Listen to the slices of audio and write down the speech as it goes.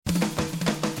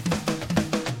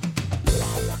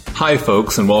Hi,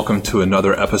 folks, and welcome to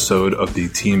another episode of the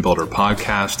Team Builder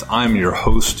Podcast. I'm your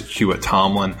host, Hewitt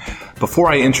Tomlin.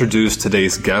 Before I introduce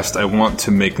today's guest, I want to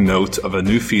make note of a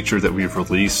new feature that we've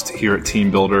released here at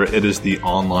Team Builder. It is the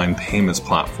online payments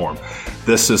platform.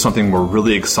 This is something we're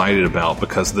really excited about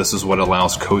because this is what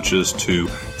allows coaches to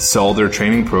sell their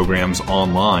training programs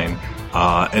online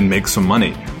and make some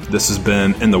money. This has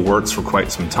been in the works for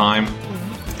quite some time.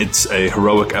 It's a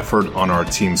heroic effort on our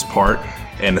team's part,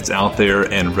 and it's out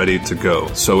there and ready to go.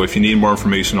 So if you need more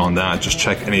information on that, just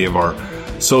check any of our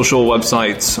social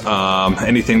websites.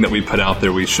 Anything that we put out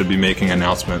there, we should be making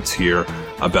announcements here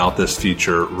about this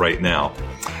feature right now.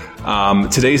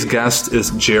 Today's guest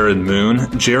is Jared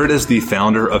Moon. Jared is the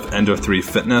founder of Endo3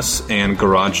 Fitness and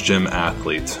Garage Gym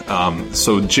Athlete.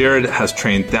 So Jared has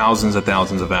trained thousands and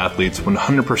thousands of athletes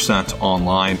 100%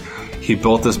 online. He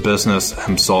built this business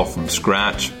himself from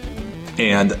scratch.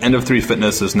 And Endo3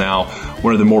 Fitness is now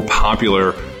one of the more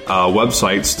popular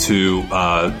websites to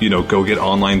go get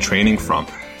online training from.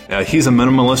 He's a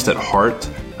minimalist at heart.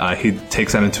 He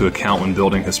takes that into account when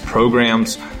building his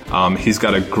programs. He's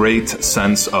got a great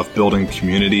sense of building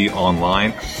community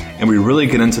online. And we really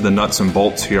get into the nuts and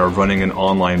bolts here of running an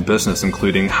online business,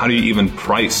 including how do you even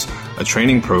price a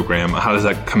training program? How does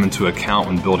that come into account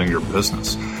when building your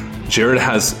business? Jared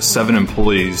has 7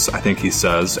 employees, I think he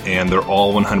says, and they're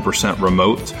all 100%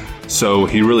 remote. So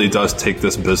he really does take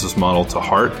this business model to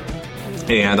heart.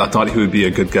 And I thought he would be a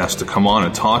good guest to come on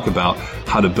and talk about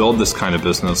how to build this kind of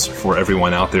business for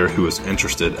everyone out there who is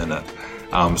interested in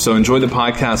it. So enjoy the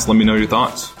podcast. Let me know your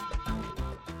thoughts.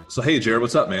 So, hey, Jared,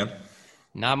 what's up, man?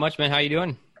 Not much, man. How you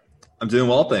doing? I'm doing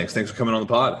well, thanks. Thanks for coming on the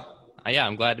pod. Yeah,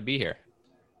 I'm glad to be here.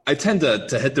 I tend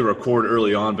to hit the record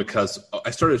early on because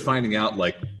I started finding out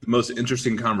like the most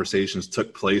interesting conversations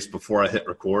took place before I hit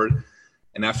record.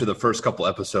 And after the first couple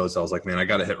episodes, I was like, man, I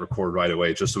got to hit record right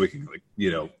away just so we can,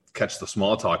 catch the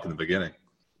small talk in the beginning.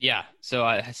 Yeah.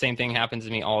 So same thing happens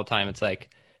to me all the time. It's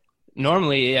like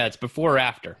normally, it's before or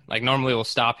after. Like normally we'll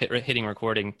stop hitting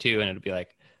recording too. And it'll be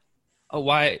like, oh,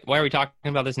 why are we talking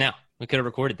about this now? We could have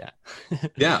recorded that.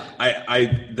 Yeah,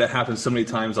 I that happened so many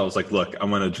times. I was like, look,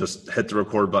 I'm going to just hit the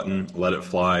record button, let it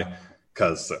fly,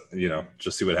 because,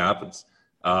 just see what happens.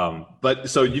 But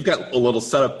so you've got a little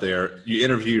setup there. You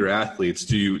interview your athletes.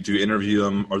 Do you interview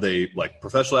them? Are they like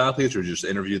professional athletes or do you just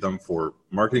interview them for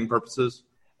marketing purposes?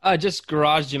 Just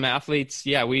garage gym athletes.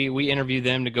 Yeah, we interview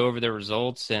them to go over their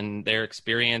results and their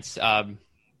experience,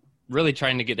 really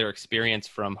trying to get their experience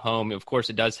from home. Of course,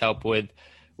 it does help with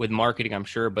marketing, I'm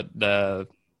sure, but the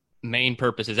main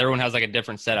purpose is everyone has like a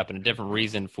different setup and a different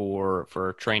reason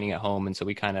for training at home. And so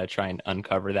we kind of try and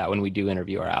uncover that when we do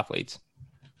interview our athletes.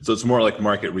 So it's more like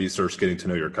market research, getting to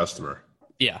know your customer.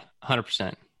 Yeah,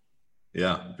 100%.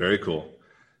 Yeah, very cool.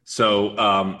 So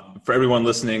for everyone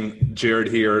listening, Jared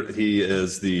here, he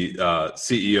is the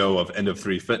CEO of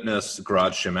Endo3 Fitness,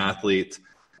 Garage Gym Athlete.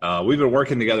 We've been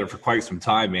working together for quite some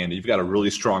time, man. You've got a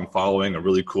really strong following, a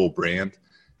really cool brand.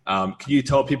 Can you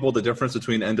tell people the difference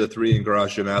between Endo3 and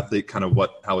Garage Gym Athlete, kind of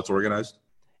how it's organized?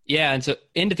 Yeah, and so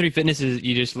Endo3 Fitness is,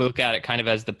 you just look at it kind of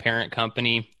as the parent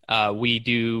company.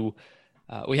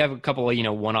 We have a couple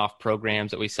of, one-off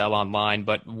programs that we sell online,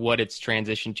 but what it's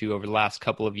transitioned to over the last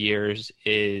couple of years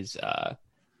is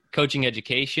coaching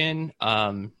education,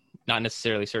 not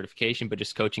necessarily certification, but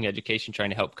just coaching education,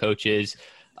 trying to help coaches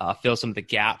fill some of the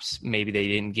gaps maybe they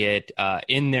didn't get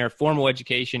in their formal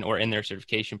education or in their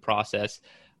certification process.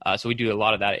 So we do a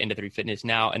lot of that at Endo3 Fitness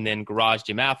now. And then Garage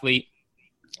Gym Athlete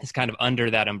is kind of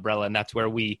under that umbrella. And that's where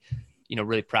we,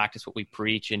 really practice what we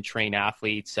preach and train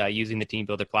athletes using the Team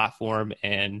Builder platform.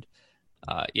 And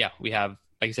we have,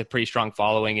 like I said, pretty strong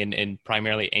following and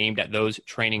primarily aimed at those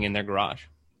training in their garage.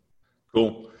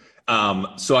 Cool.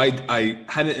 So I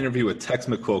had an interview with Tex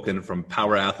McQuilkin from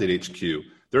Power Athlete HQ.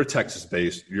 They're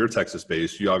Texas-based. You're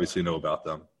Texas-based. You obviously know about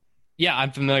them. Yeah,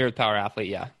 I'm familiar with Power Athlete,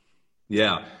 yeah.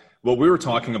 Yeah. What we were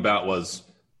talking about was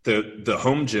the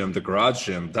home gym, the garage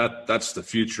gym, that's the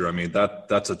future. I mean,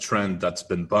 that's a trend that's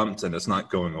been bumped and it's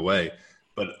not going away.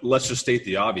 But let's just state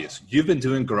the obvious. You've been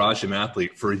doing Garage Gym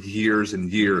Athlete for years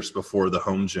and years before the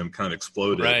home gym kind of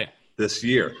exploded this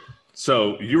year.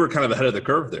 So you were kind of ahead of the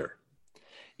curve there.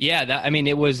 Yeah,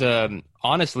 it was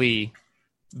honestly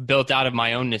built out of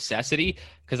my own necessity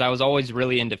because I was always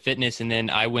really into fitness. And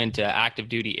then I went to active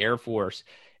duty Air Force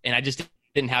and I just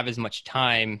didn't have as much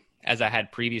time as I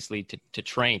had previously to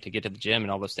train, to get to the gym and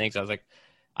all those things. I was like,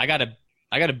 I got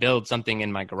to build something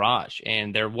in my garage.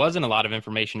 And there wasn't a lot of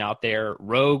information out there.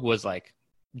 Rogue was like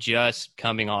just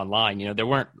coming online. There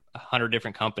weren't 100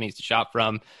 different companies to shop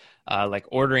from. like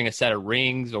ordering a set of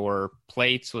rings or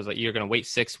plates was like, you're going to wait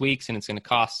 6 weeks and it's going to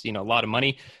cost, a lot of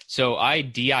money. So I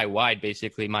DIY'd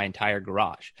basically my entire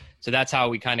garage. So that's how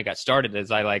we kind of got started,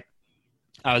 is I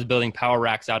was building power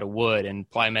racks out of wood and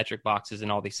plyometric boxes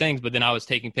and all these things. But then I was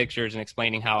taking pictures and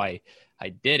explaining how I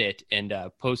did it and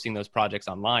posting those projects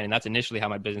online. And that's initially how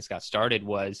my business got started,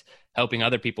 was helping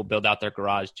other people build out their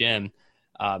garage gym.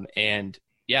 And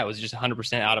yeah, it was just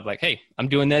 100% out of like, hey, I'm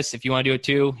doing this. If you want to do it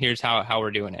too, here's how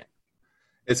we're doing it.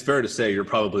 It's fair to say you're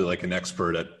probably like an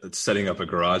expert at setting up a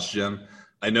garage gym.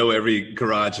 I know every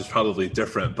garage is probably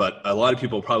different, but a lot of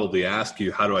people probably ask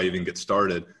you, how do I even get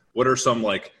started? What are some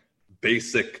like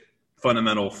basic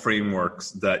fundamental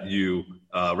frameworks that you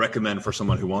recommend for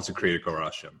someone who wants to create a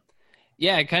garage gym?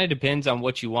 Yeah, it kind of depends on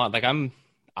what you want. Like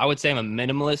I would say I'm a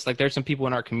minimalist. Like there's some people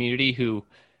in our community who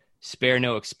spare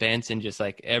no expense and just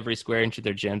like every square inch of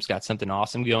their gym's got something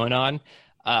awesome going on.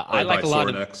 I like a lot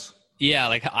of, yeah,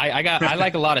 like I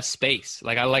like a lot of space.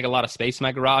 Like I like a lot of space in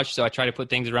my garage. So I try to put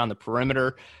things around the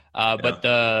perimeter. But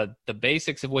the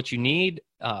basics of what you need,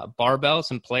 barbell,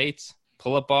 some plates,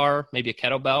 pull-up bar, maybe a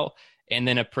kettlebell, and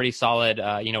then a pretty solid,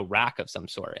 rack of some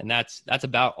sort. And that's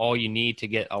about all you need to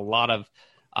get a lot of,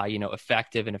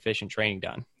 effective and efficient training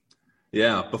done.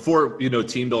 Yeah. Before,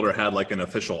 Team Builder had like an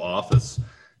official office,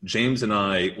 James and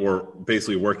I were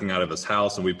basically working out of his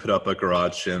house, and we put up a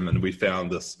garage gym, and we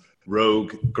found this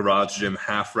Rogue garage gym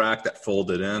half rack that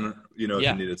folded in, if you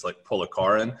needed to like pull a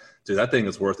car in. Dude, that thing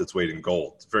is worth its weight in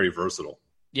gold. It's very versatile.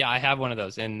 Yeah, I have one of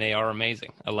those and they are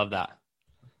amazing. I love that.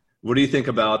 What do you think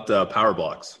about power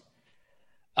blocks?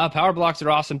 Power blocks are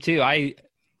awesome too. I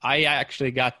actually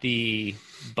got the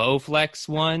Bowflex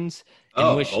ones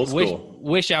and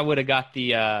wish I would have got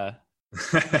the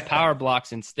power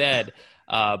blocks instead.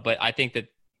 But I think that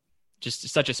just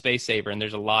such a space saver, and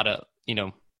there's a lot of,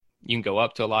 you can go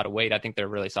up to a lot of weight. I think they're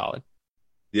really solid.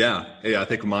 Yeah. I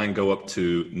think mine go up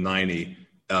to 90,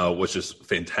 which is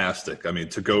fantastic. I mean,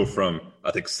 to go from, I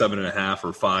think 7.5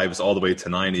 or 5s all the way to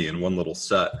 90 in one little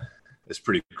set is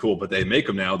pretty cool. But they make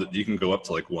them now that you can go up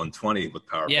to like 120 with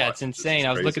power blocks. Yeah, it's insane.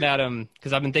 I was looking at them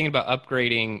because I've been thinking about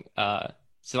upgrading.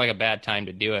 It's like a bad time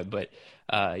to do it. But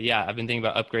I've been thinking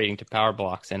about upgrading to power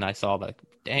blocks, and I saw like,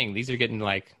 dang, these are they're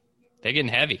getting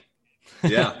heavy.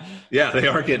 Yeah, they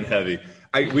are getting heavy.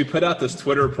 We put out this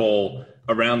Twitter poll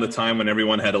around the time when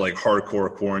everyone had to like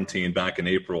hardcore quarantine back in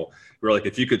April. We were like,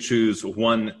 if you could choose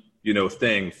one,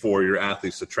 thing for your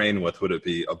athletes to train with, would it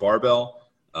be a barbell,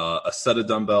 a set of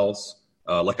dumbbells,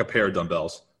 like a pair of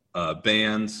dumbbells,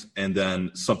 bands, and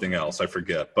then something else? I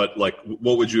forget. But like,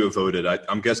 what would you have voted?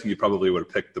 I'm guessing you probably would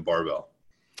have picked the barbell.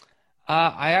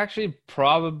 I actually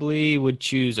probably would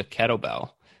choose a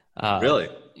kettlebell. Really?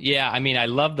 Yeah, I mean, I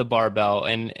love the barbell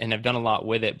and I've done a lot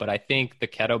with it, but I think the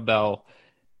kettlebell,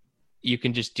 you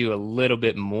can just do a little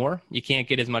bit more. You can't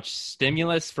get as much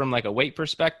stimulus from like a weight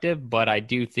perspective, but I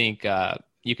do think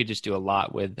you could just do a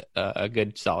lot with a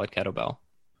good solid kettlebell.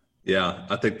 Yeah,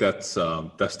 I think that's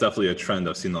definitely a trend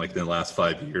I've seen like in the last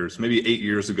 5 years, maybe 8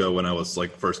 years ago when I was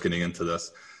like first getting into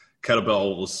this.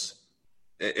 Kettlebell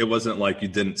it wasn't like you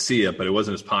didn't see it, but it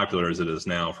wasn't as popular as it is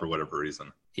now for whatever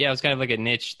reason. Yeah, it was kind of like a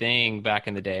niche thing back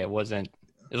in the day. It was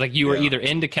like you were either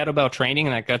into kettlebell training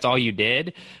and like that's all you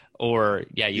did, or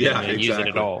you didn't use it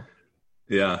at all.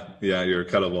 Yeah, you're a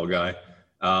kettlebell guy.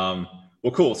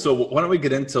 Well, cool. So why don't we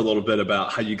get into a little bit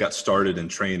about how you got started in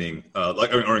training,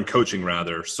 or in coaching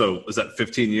rather. So was that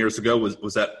 15 years ago?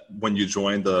 Was that when you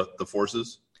joined the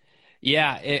forces?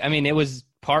 Yeah, it was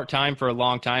part-time for a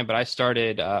long time, but I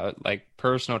started like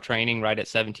personal training right at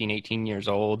 17, 18 years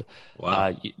old.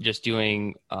 Wow. Just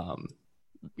doing,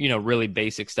 really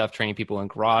basic stuff, training people in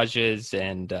garages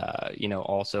and,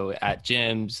 also at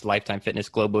gyms, Lifetime Fitness,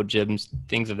 Global gyms,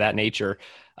 things of that nature.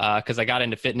 Cause I got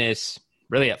into fitness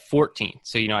really at 14.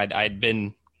 So, I'd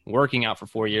been working out for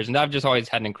 4 years and I've just always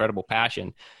had an incredible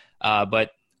passion.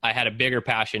 But I had a bigger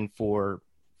passion for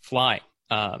flying.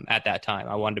 At that time,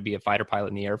 I wanted to be a fighter pilot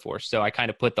in the Air Force. So I kind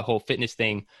of put the whole fitness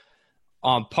thing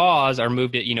on pause, or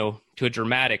moved it, to a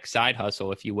dramatic side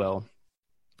hustle, if you will,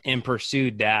 and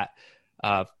pursued that,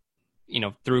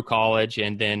 through college,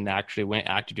 and then actually went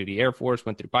active duty Air Force,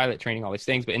 went through pilot training, all these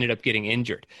things, but ended up getting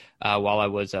injured while I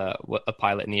was a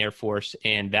pilot in the Air Force.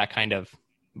 And that kind of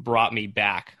brought me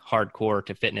back hardcore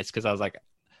to fitness, because I was like,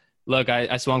 look,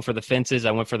 I swung for the fences.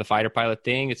 I went for the fighter pilot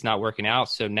thing. It's not working out.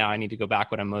 So now I need to go back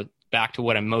to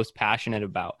what I'm most passionate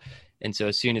about. And so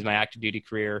as soon as my active duty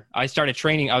career, I started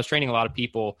training. I was training a lot of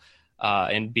people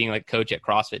and being like coach at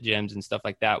CrossFit gyms and stuff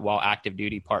like that while active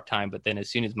duty part-time. But then as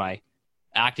soon as my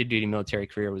active duty military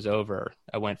career was over,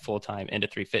 I went full-time into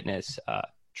 3 Fitness,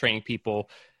 training people,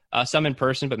 some in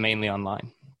person, but mainly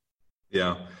online.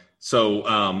 Yeah.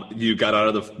 So you got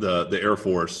out of the Air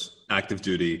Force active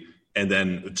duty and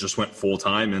then just went full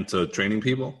time into training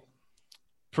people?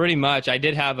 Pretty much. I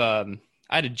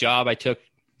had a job I took.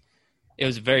 It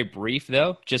was very brief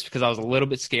though, just because I was a little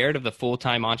bit scared of the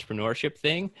full-time entrepreneurship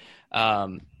thing.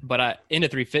 But Into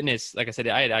 3 Fitness, like I said,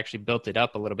 I had actually built it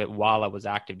up a little bit while I was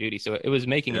active duty. So it was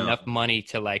making enough money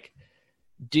to like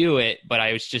do it, but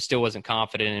I was just still wasn't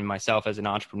confident in myself as an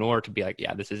entrepreneur to be like,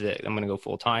 yeah, this is it. I'm going to go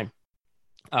full time.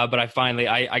 But I finally,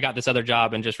 I got this other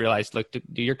job and just realized, look, dude,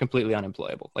 you're completely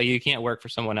unemployable. Like you can't work for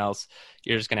someone else.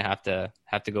 You're just going to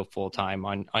have to go full time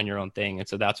on your own thing. And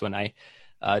so that's when I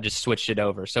just switched it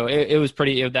over. So it was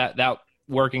that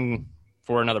working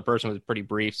for another person was pretty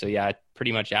brief. So yeah,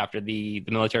 pretty much after the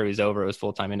military was over, it was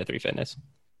full time Into 3 Fitness.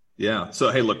 Yeah.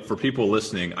 So, hey, look, for people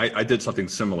listening, I did something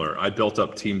similar. I built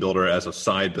up Team Builder as a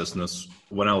side business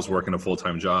when I was working a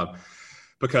full-time job.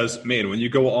 Because, man, when you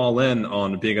go all in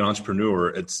on being an entrepreneur,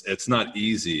 it's not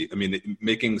easy. I mean,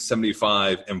 making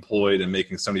 75 employed and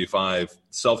making 75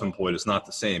 self-employed is not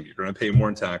the same. You're going to pay more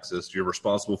in taxes. You're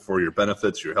responsible for your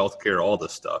benefits, your health care, all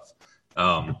this stuff.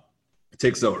 It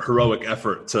takes a heroic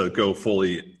effort to go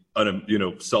fully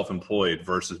self-employed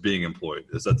versus being employed.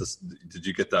 Did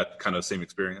you get that kind of same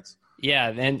experience? Yeah.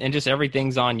 And just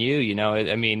everything's on you,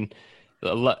 I mean,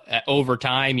 over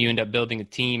time you end up building a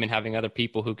team and having other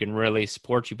people who can really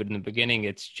support you. But in the beginning,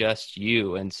 it's just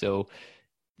you. And so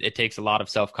it takes a lot of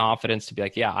self-confidence to be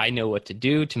like, yeah, I know what to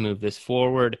do to move this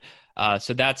forward.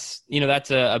 So that's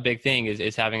a big thing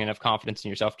is having enough confidence in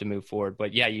yourself to move forward.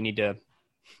 But yeah, you need to,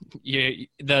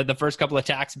 the first couple of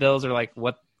tax bills are like,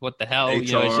 what the hell?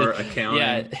 HR,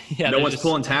 accounting. Yeah. No one's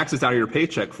pulling taxes out of your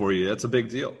paycheck for you. That's a big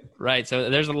deal. Right. So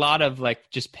there's a lot of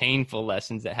like just painful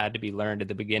lessons that had to be learned at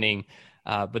the beginning.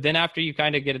 But then after you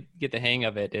kind of get the hang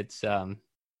of it, it's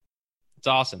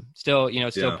awesome. Still,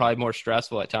 probably more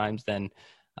stressful at times than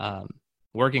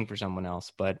working for someone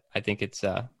else. But I think it's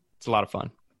a lot of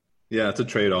fun. Yeah, it's a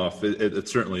trade-off. It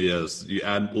certainly is. You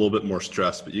add a little bit more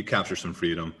stress, but you capture some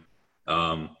freedom.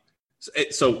 So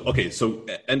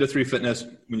Into 3 Fitness,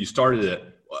 when you started it,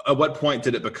 at what point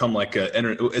did it become like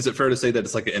is it fair to say that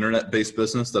it's like an internet-based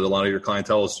business that a lot of your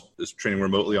clientele is training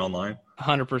remotely online?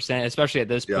 100%, especially at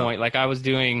this point. Like I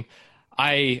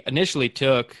initially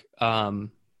took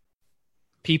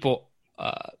people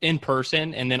in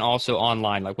person and then also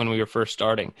online, like when we were first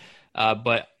starting.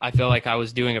 But I feel like I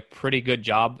was doing a pretty good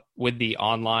job with the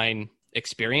online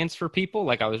experience for people.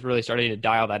 Like I was really starting to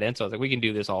dial that in. So I was like, we can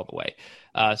do this all the way.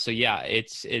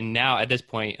 And now at this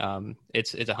point,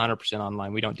 it's 100%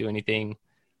 online. We don't do anything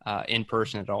in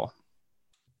person at all.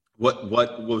 What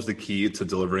was the key to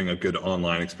delivering a good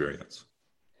online experience?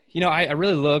 I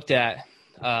really looked at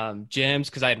gyms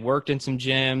because I had worked in some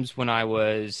gyms when I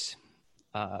was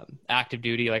active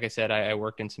duty. Like I said, I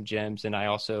worked in some gyms and I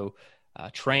also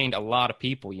trained a lot of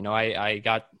people. I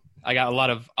got a lot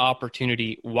of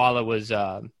opportunity while I was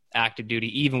active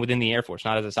duty, even within the Air Force,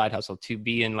 not as a side hustle, to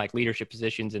be in like leadership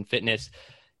positions in fitness.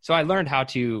 So I learned how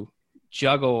to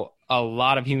juggle a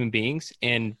lot of human beings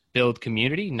and build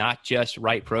community, not just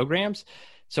write programs.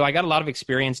 So I got a lot of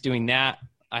experience doing that.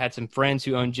 I had some friends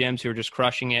who own gyms who were just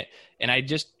crushing it. And I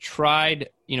just tried,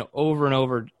 over and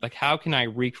over, like, how can I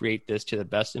recreate this to the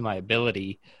best of my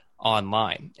ability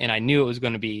online? And I knew it was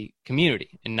going to be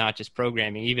community and not just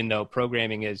programming, even though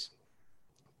programming is,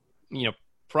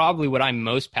 probably what I'm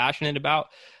most passionate about.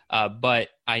 But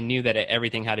I knew that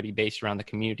everything had to be based around the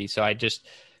community. So I just,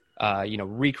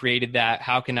 recreated that.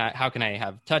 How can I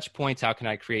have touch points? How can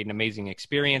I create an amazing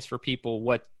experience for people?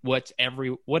 What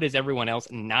is everyone else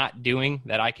not doing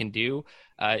that I can do?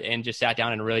 And just sat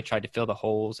down and really tried to fill the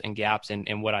holes and gaps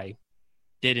in what I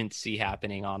didn't see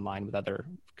happening online with other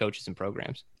coaches and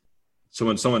programs. So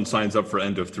when someone signs up for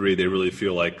End of 3, they really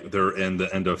feel like they're in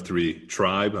the End of 3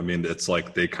 tribe. I mean, it's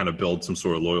like they kind of build some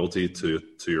sort of loyalty to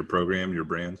your program, your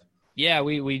brand. Yeah,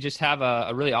 we just have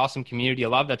a really awesome community. A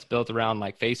lot of that's built around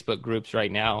like Facebook groups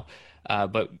right now.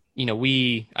 But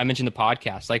I mentioned the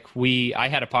podcast. Like I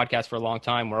had a podcast for a long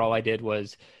time where all I did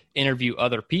was interview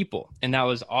other people, and that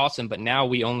was awesome. But now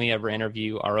we only ever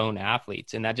interview our own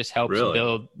athletes, and that just helps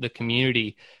build the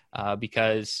community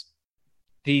because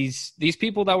these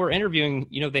people that we're interviewing,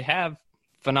 they have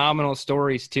phenomenal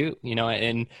stories too,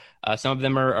 and some of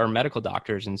them are medical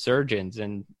doctors and surgeons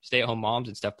and stay-at-home moms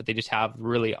and stuff, but they just have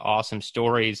really awesome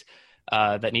stories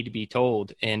that need to be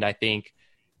told. And I think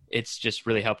it's just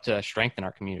really helped to strengthen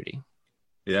our community.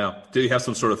 Yeah. Do you have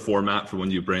some sort of format for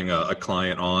when you bring a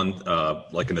client on,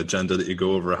 like an agenda that you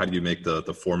go over? How do you make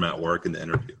the format work in the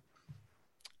interview?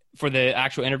 For the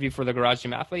actual interview for the Garage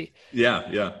Gym Athlete?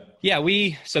 Yeah. Yeah,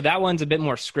 so that one's a bit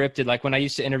more scripted. Like when I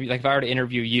used to interview, like if I were to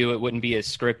interview you, it wouldn't be as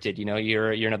scripted. You know,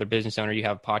 you're another business owner, you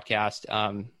have a podcast,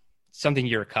 something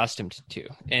you're accustomed to.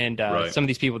 And Right. some of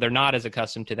these people, they're not as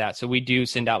accustomed to that. So we do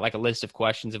send out like a list of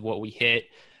questions of what we hit.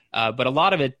 But a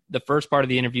lot of it, the first part of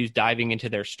the interview is diving into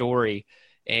their story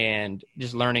and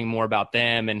just learning more about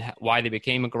them and why they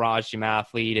became a garage gym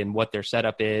athlete and what their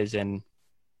setup is and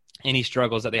any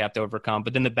struggles that they have to overcome.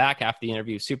 But then the back half of the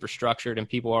interview is super structured and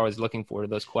people are always looking forward to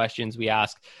those questions. We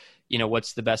ask, you know,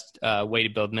 what's the best way to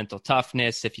build mental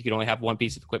toughness? If you could only have one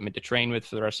piece of equipment to train with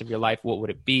for the rest of your life, what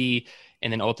would it be?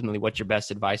 And then ultimately, what's your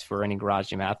best advice for any garage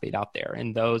gym athlete out there?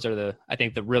 And those are I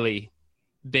think the really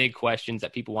big questions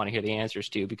that people want to hear the answers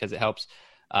to, because it helps,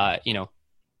 you know,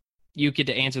 you get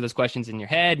to answer those questions in your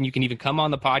head, and you can even come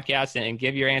on the podcast and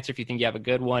give your answer if you think you have a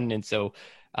good one. And so,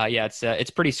 yeah,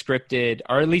 it's pretty scripted,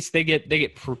 or at least they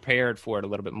get prepared for it a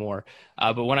little bit more.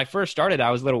 But when I first started,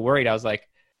 I was a little worried. I was like,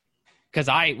 because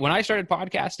when I started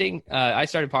podcasting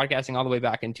all the way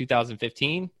back in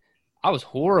 2015. I was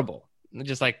horrible,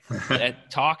 just like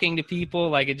at talking to people.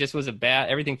 Like it just was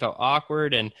everything felt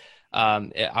awkward, and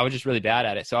I was just really bad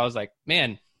at it. So I was like,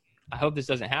 man, I hope this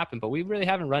doesn't happen. But we really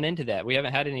haven't run into that. We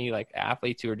haven't had any like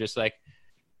athletes who are just like,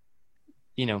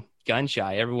 you know, gun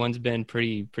shy. Everyone's been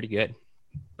pretty good.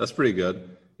 That's pretty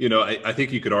good. You know, I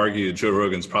think you could argue Joe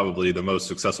Rogan's probably the most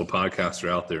successful podcaster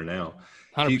out there now.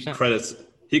 100%.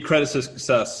 He credits his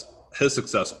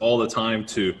success all the time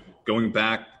to going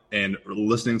back and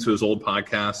listening to his old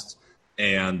podcasts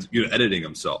and, you know, editing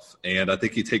himself. And I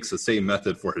think he takes the same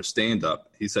method for his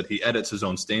stand-up. He said he edits his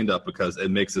own stand-up because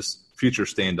it makes his future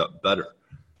stand-up better,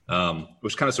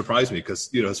 which kind of surprised me because,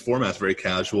 you know, his format's very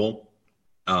casual,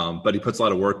 but he puts a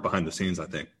lot of work behind the scenes, I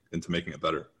think, into making it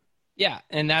better. Yeah,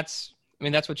 and that's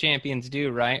what champions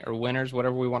do, right? Or winners,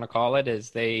 whatever we want to call it, is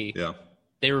they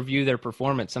review their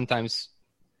performance. Sometimes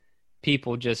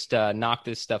people just knock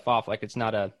this stuff off like it's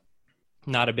not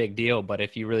a big deal. But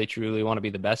if you really truly want to be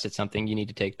the best at something, you need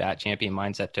to take that champion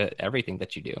mindset to everything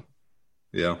that you do.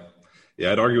 Yeah,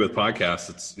 I'd argue with podcasts.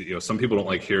 It's, you know, some people don't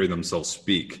like hearing themselves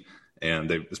speak,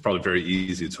 and it's probably very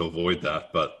easy to avoid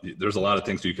that. But there's a lot of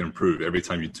things you can improve every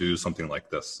time you do something like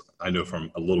this. I know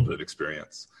from a little bit of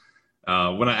experience.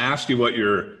 When I asked you what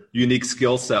your unique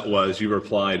skill set was, you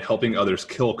replied, helping others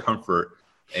kill comfort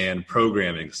and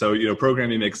programming. So, you know,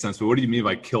 programming makes sense, but what do you mean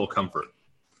by kill comfort?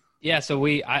 Yeah, so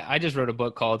I just wrote a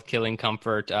book called Killing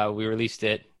Comfort. We released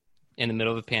it in the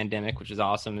middle of the pandemic, which is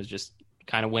awesome. It's just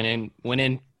kind of went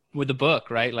in with the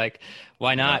book, right? Like,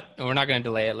 why not? Yeah. We're not going to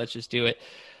delay it. Let's just do it.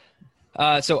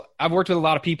 So I've worked with a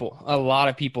lot of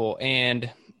people, and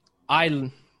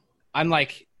I'm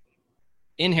like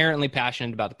inherently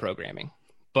passionate about the programming,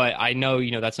 but I know,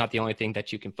 you know, that's not the only thing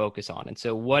that you can focus on. And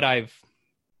so what I've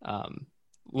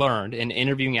learned in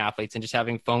interviewing athletes and just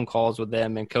having phone calls with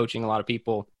them and coaching a lot of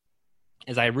people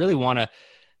is I really want to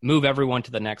move everyone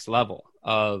to the next level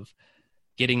of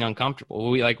getting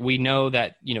uncomfortable. We know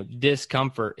that, you know,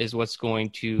 discomfort is what's going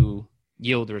to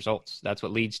yield results. That's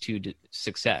what leads to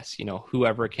success. You know,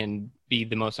 whoever can be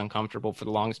the most uncomfortable for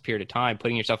the longest period of time,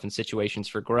 putting yourself in situations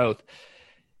for growth.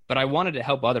 But I wanted to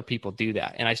help other people do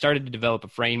that. And I started to develop a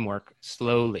framework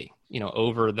slowly, you know,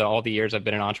 over all the years I've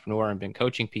been an entrepreneur and been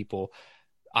coaching people.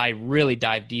 I really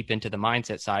dive deep into the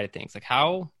mindset side of things. Like,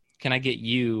 how can I get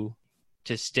you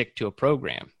to stick to a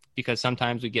program? Because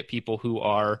sometimes we get people who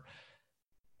are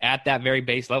at that very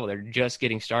base level. They're just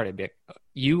getting started.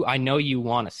 I know you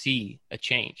want to see a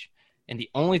change. And the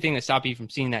only thing that stops you from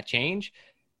seeing that change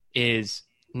is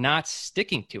not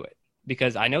sticking to it.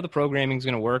 Because I know the programming is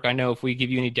going to work. I know if we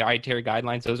give you any dietary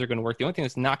guidelines, those are going to work. The only thing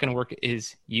that's not going to work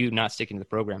is you not sticking to the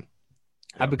program.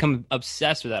 Yeah. I've become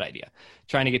obsessed with that idea,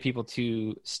 trying to get people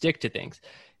to stick to things.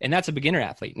 And that's a beginner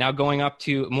athlete. Now going up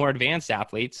to more advanced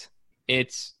athletes,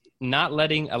 it's not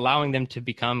allowing them to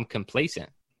become complacent.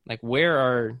 Like, where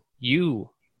are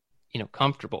you, you know,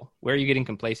 comfortable? Where are you getting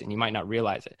complacent? You might not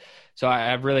realize it. So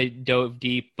I've really dove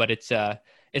deep, but it's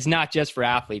not just for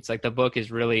athletes. Like, the book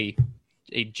is really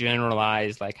a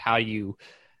generalized, like, how do you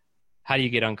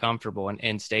get uncomfortable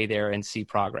and stay there and see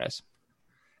progress.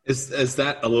 Is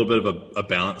that a little bit of a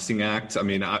balancing act? I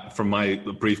mean, from my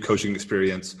brief coaching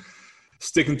experience,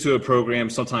 sticking to a program,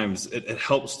 sometimes it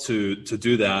helps to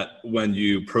do that when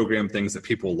you program things that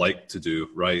people like to do,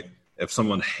 right? If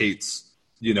someone hates,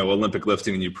 you know, Olympic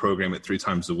lifting and you program it 3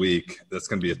 times a week, that's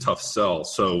going to be a tough sell.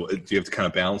 So do you have to kind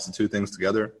of balance the two things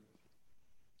together?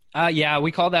 Yeah,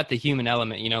 we call that the human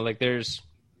element. You know, like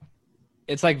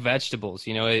it's like vegetables,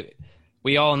 you know,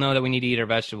 we all know that we need to eat our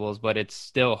vegetables, but it's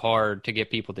still hard to get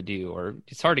people to do, or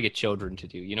it's hard to get children to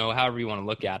do, you know, however you want to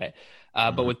look at it.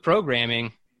 But with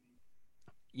programming,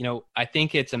 I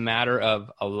think it's a matter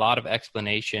of a lot of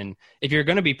explanation. If you're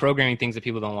going to be programming things that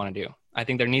people don't want to do, I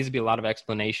think there needs to be a lot of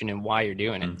explanation in why you're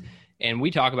doing it. And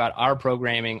we talk about our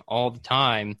programming all the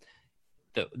time,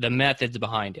 the methods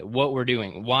behind it, what we're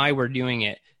doing, why we're doing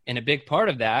it. And a big part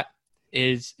of that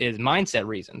is mindset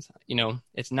reasons.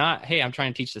 It's not, hey, I'm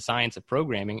trying to teach the science of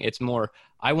programming. It's more,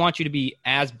 I want you to be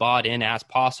as bought in as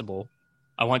possible.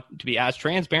 I want to be as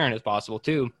transparent as possible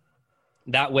too.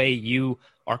 That way you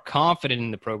are confident in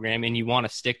the program and you want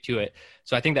to stick to it.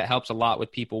 So I think that helps a lot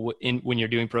with people when you're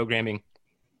doing programming.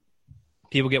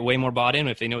 People get way more bought in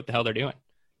if they know what the hell they're doing,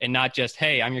 and not just,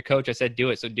 hey, I'm your coach, I said do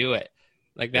it, so do it.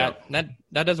 Like that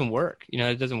doesn't work.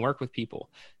 It doesn't work with people.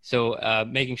 So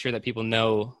making sure that people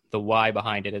know the why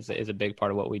behind it is a big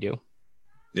part of what we do.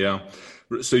 Yeah.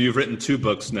 So you've written 2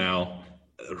 books now.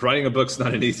 Writing a book's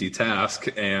not an easy task,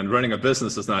 and running a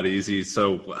business is not easy.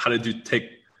 So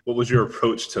what was your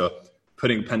approach to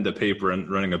putting pen to paper and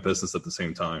running a business at the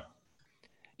same time?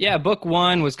 Yeah, book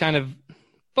one wasn't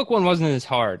as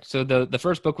hard. So the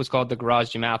first book was called The Garage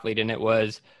Gym Athlete, and it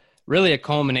was really a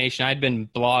culmination. I'd been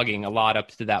blogging a lot up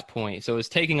to that point. So it was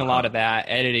taking a lot of that,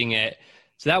 editing it.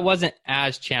 So that wasn't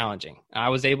as challenging. I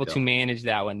was able to manage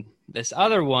that one. This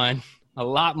other one, a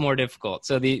lot more difficult.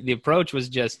 So the approach was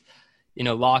just,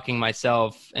 locking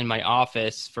myself in my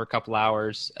office for a couple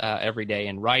hours every day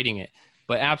and writing it.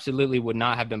 But absolutely would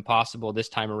not have been possible this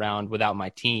time around without my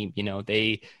team.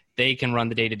 They can run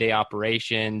the day-to-day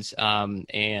operations,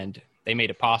 and they made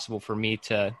it possible for me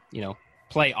to,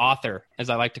 play author, as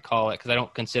I like to call it, because I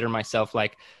don't consider myself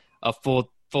like a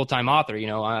full-time author.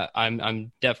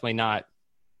 I'm definitely not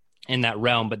in that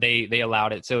realm, but they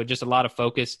allowed it. So just a lot of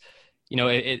focus,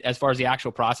 as far as the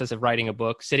actual process of writing a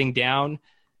book, sitting down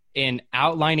and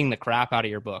outlining the crap out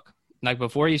of your book. Like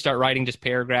before you start writing just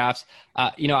paragraphs,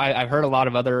 I've heard a lot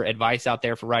of other advice out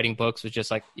there for writing books was just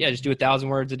like, just do 1,000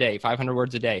 words a day, 500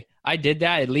 words a day. I did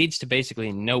that. It leads to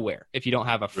basically nowhere if you don't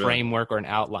have a framework or an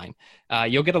outline.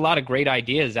 You'll get a lot of great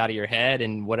ideas out of your head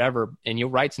and whatever, and you'll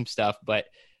write some stuff, but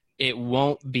it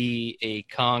won't be a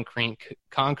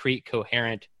concrete,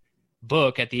 coherent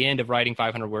book at the end of writing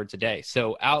 500 words a day.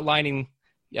 So outlining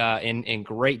in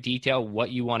great detail what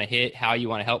you want to hit, how you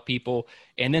want to help people,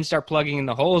 and then start plugging in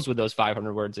the holes with those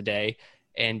 500 words a day,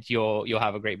 and you'll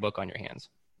have a great book on your hands.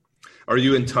 Are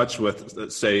you in touch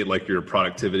with, say, like your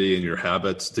productivity and your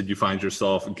habits? Did you find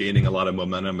yourself gaining a lot of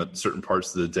momentum at certain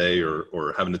parts of the day,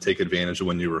 or having to take advantage of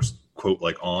when you were, quote,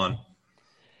 like on?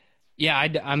 Yeah,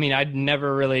 I'd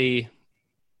never really,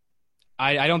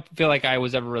 I don't feel like I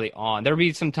was ever really on. There'd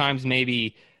be some times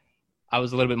maybe I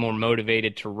was a little bit more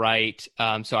motivated to write,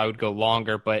 so I would go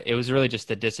longer, but it was really just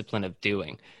the discipline of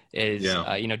doing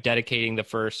dedicating the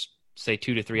first, say,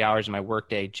 2 to 3 hours of my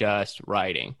workday just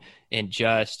writing and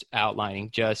just outlining,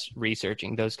 just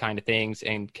researching, those kind of things,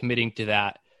 and committing to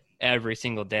that every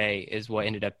single day is what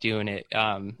ended up doing it,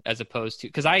 as opposed to,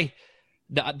 because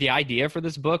the idea for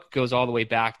this book goes all the way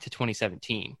back to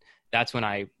 2017. That's when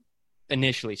I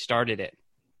initially started it.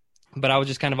 But I was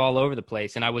just kind of all over the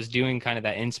place, and I was doing kind of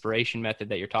that inspiration method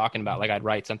that you're talking about. Like I'd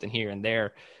write something here and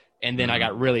there, and then I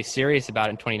got really serious about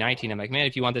it in 2019. I'm like, man,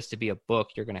 if you want this to be a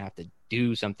book, you're going to have to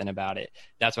do something about it.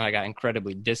 That's when I got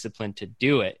incredibly disciplined to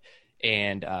do it.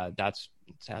 And that's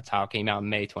how it came out in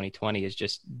May 2020, is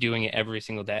just doing it every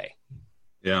single day.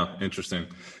 Yeah. Interesting.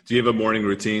 Do you have a morning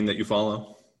routine that you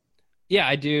follow? Yeah,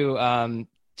 I do.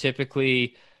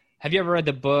 Typically, have you ever read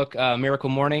the book Miracle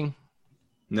Morning?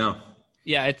 No.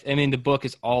 Yeah, the book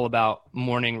is all about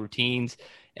morning routines,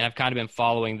 and I've kind of been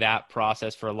following that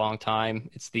process for a long time.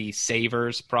 It's the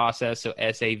SAVERS process, so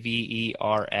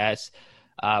SAVERS,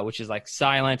 which is like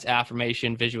silence,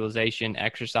 affirmation, visualization,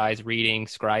 exercise, reading,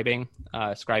 scribing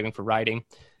for writing.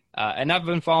 And I've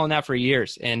been following that for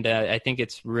years, and I think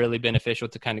it's really beneficial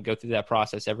to kind of go through that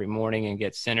process every morning and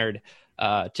get centered.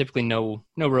 Typically no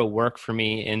real work for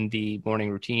me in the morning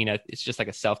routine. It's just like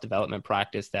a self-development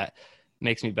practice that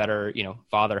makes me better,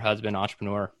 father, husband,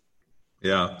 entrepreneur.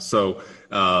 Yeah. So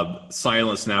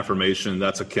silence and affirmation,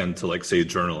 that's akin to, like, say,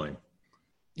 journaling.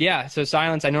 Yeah. So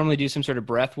silence, I normally do some sort of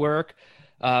breath work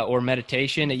or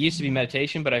meditation. It used to be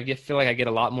meditation, but I feel like I get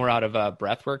a lot more out of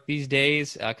breath work these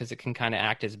days because it can kind of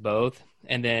act as both.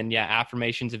 And then,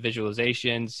 affirmations and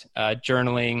visualizations,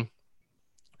 journaling.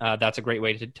 That's a great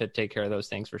way to take care of those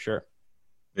things for sure.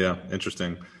 Yeah.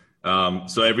 Interesting.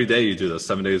 So every day you do this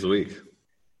 7 days a week?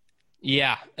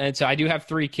 Yeah. And so I do have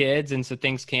 3 kids, and so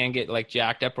things can get like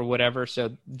jacked up or whatever.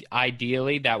 So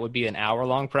ideally that would be an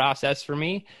hour-long process for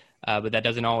me, but that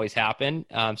doesn't always happen.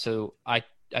 So I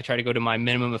I try to go to my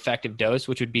minimum effective dose,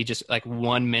 which would be just like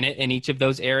 1 minute in each of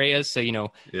those areas. So,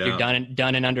 you're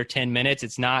done in under 10 minutes.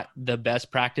 It's not the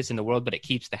best practice in the world, but it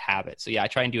keeps the habit. So yeah, I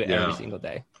try and do it every single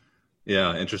day.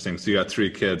 Yeah. Interesting. So you got 3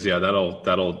 kids. Yeah.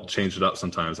 That'll change it up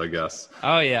sometimes, I guess.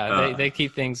 Oh yeah. They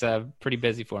keep things pretty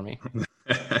busy for me.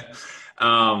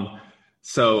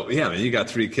 So yeah, man, you got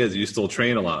 3 kids. You still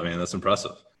train a lot, man. That's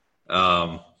impressive.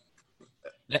 Yeah.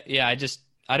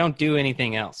 I don't do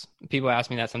anything else. People ask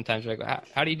me that sometimes. Like,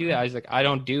 how do you do that? I was like, I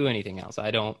don't do anything else.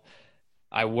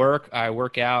 I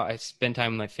work out, I spend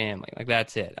time with my family. Like,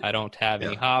 that's it. I don't have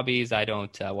any hobbies. I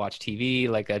don't watch TV.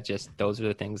 Like, those are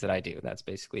the things that I do. That's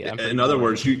basically it. In other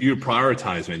words, you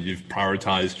prioritize, man. You've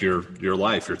prioritized your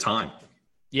life, your time.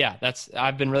 Yeah,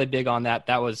 I've been really big on that.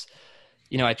 That was,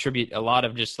 I attribute a lot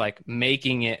of just like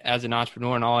making it as an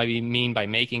entrepreneur, and all I mean by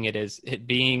making it is it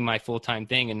being my full-time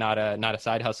thing and not a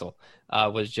side hustle.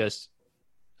 Was just,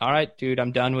 all right, dude,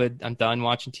 I'm done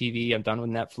watching TV. I'm done with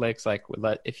Netflix. Like,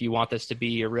 if you want this to be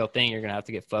your real thing, you're going to have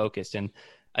to get focused. And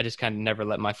I just kind of never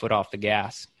let my foot off the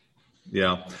gas.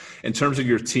 Yeah. In terms of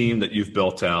your team that you've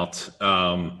built out,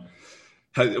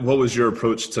 what was your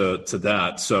approach to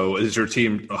that? So is your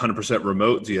team 100%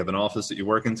 remote? Do you have an office that you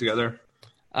work in together?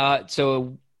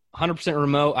 So 100%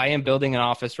 remote. I am building an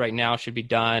office right now. Should be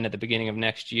done at the beginning of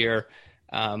next year.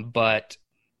 But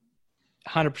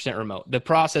 100% remote. The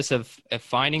process of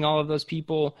finding all of those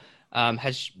people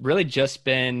has really just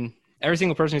been, every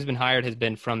single person who's been hired has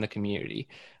been from the community.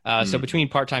 So between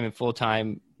part-time and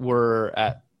full-time, we're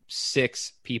at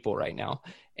 6 people right now.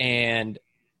 And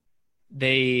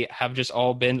they have just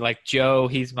all been like Joe,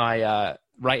 he's my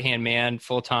right-hand man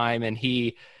full-time. And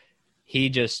he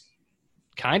just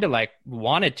kind of like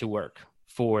wanted to work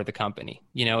for the company,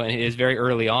 and it was very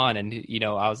early on. And,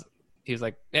 he was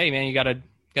like, hey man, you got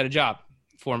a job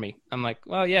for me. I'm like,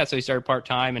 well, yeah. So he started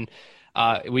part-time, and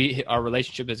our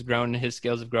relationship has grown. His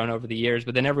skills have grown over the years.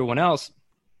 But then everyone else,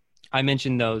 I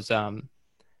mentioned those,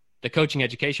 the coaching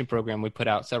education program we put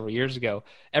out several years ago.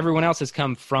 Everyone else has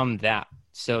come from that.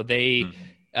 So they,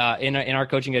 in our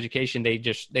coaching education,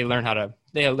 they learn how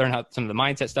some of the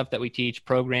mindset stuff that we teach,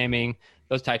 programming,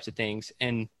 those types of things.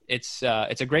 And it's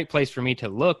a great place for me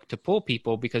to pull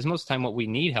people, because most of the time what we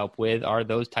need help with are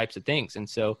those types of things. And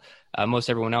so most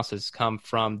everyone else has come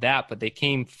from that, but they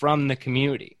came from the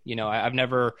community. I've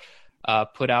never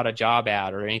put out a job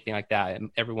ad or anything like that.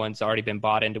 Everyone's already been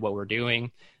bought into what we're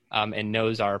doing and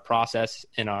knows our process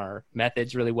and our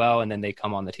methods really well. And then they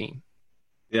come on the team.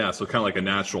 Yeah. So kind of like a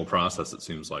natural process, it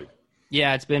seems like.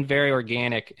 Yeah, it's been very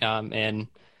organic. And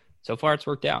so far it's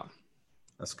worked out.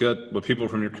 That's good. With people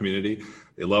from your community,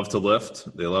 they love to lift,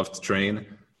 they love to train,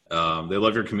 they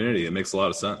love your community. It makes a lot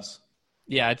of sense.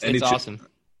 Yeah, it's awesome.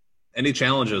 Any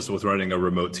challenges with running a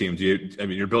remote team?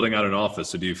 You're building out an office,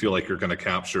 so do you feel like you're going to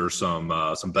capture some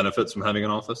benefits from having an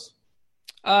office?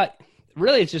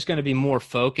 Really, it's just going to be more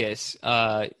focus,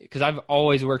 because I've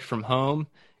always worked from home,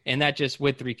 and that just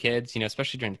with 3 kids,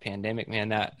 especially during the pandemic, man,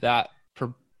 that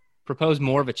proposed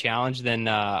more of a challenge than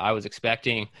I was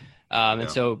expecting.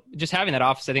 And so just having that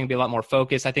office, I think, would be a lot more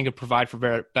focused. I think it'd provide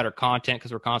for better content,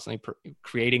 because we're constantly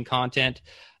creating content.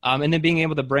 And then being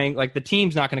able to bring, like, the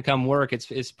team's not going to come work.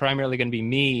 It's primarily going to be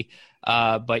me.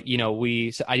 But,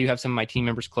 I do have some of my team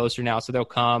members closer now, so they'll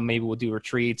come. Maybe we'll do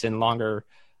retreats and longer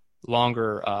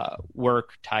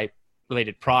work type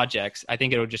related projects. I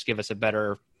think it'll just give us a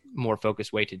better, more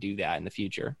focused way to do that in the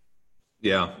future.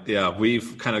 Yeah. We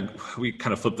kind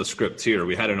of flipped the script here.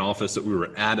 We had an office that we were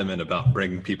adamant about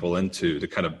bringing people into to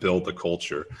kind of build the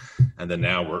culture. And then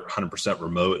now we're 100%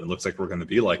 remote, and it looks like we're going to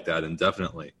be like that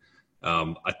indefinitely.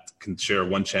 I can share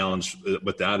one challenge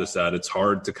with that is that it's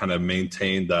hard to kind of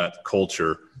maintain that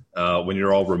culture when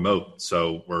you're all remote.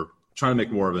 So we're trying to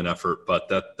make more of an effort, but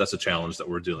that's a challenge that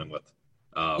we're dealing with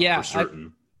for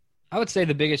certain. I would say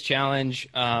the biggest challenge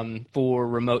for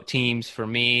remote teams for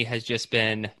me has just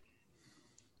been,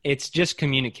 it's just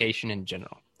communication in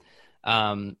general.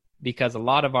 Because a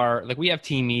lot of we have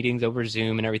team meetings over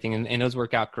Zoom and everything, and those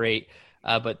work out great.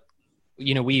 But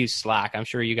we use Slack. I'm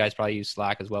sure you guys probably use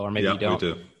Slack as well, or maybe you don't.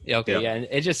 We do. Okay. Yeah. And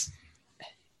it just,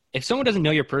 if someone doesn't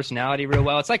know your personality real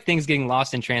well, it's like things getting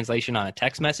lost in translation on a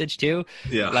text message too.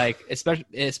 Yeah. Like,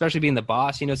 especially being the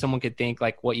boss, someone could think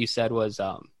like what you said was,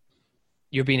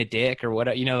 you're being a dick or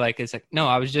whatever, like, it's like, no,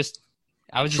 I was just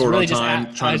short really on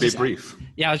time, trying to be brief.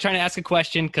 Yeah, I was trying to ask a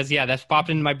question because, that's popped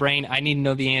into my brain. I need to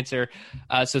know the answer.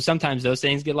 So sometimes those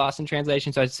things get lost in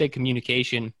translation. So I'd say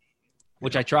communication,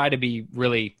 which I try to be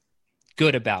really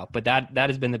good about, but that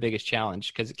has been the biggest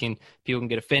challenge, because people can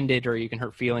get offended, or you can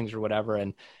hurt feelings or whatever,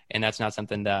 and that's not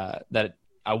something that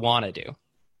I want to do.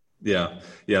 Yeah.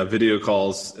 Yeah. Video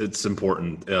calls, it's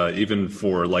important. Even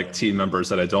for like team members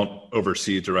that I don't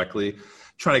oversee directly,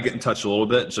 try to get in touch a little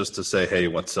bit just to say, hey,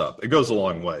 what's up? It goes a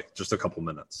long way. Just a couple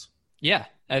minutes. Yeah.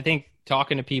 I think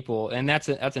talking to people, and that's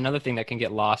another thing that can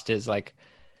get lost is like,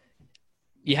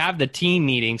 you have the team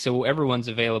meeting, so everyone's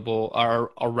available or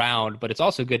around, but it's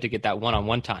also good to get that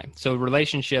one-on-one time. So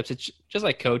relationships, it's just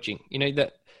like coaching,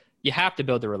 that you have to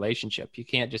build the relationship. You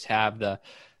can't just have the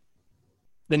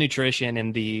nutrition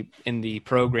and the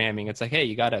programming. It's like, hey,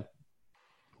 you got to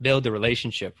build the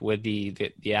relationship with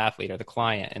the athlete or the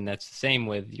client. And that's the same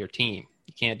with your team.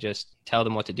 You can't just tell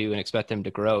them what to do and expect them to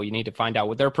grow. You need to find out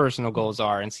what their personal goals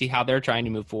are and see how they're trying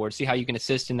to move forward, see how you can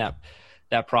assist in that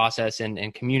process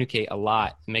and communicate a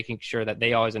lot, making sure that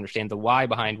they always understand the why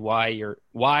behind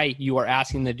why you are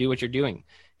asking them to do what you're doing.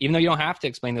 Even though you don't have to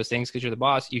explain those things because you're the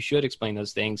boss, you should explain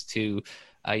those things to,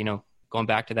 going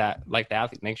back to that, like the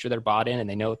athlete, make sure they're bought in and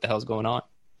they know what the hell's going on.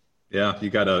 Yeah. You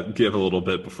got to give a little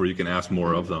bit before you can ask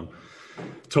more of them.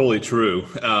 Totally true.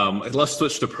 Let's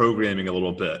switch to programming a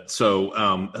little bit.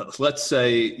 So let's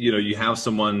say, you have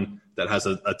someone that has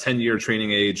a 10-year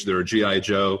training age, they're a GI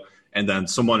Joe, and then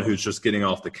someone who's just getting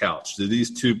off the couch. Do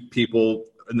these two people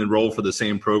enroll for the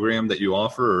same program that you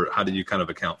offer, or how do you kind of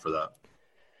account for that?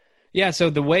 Yeah, so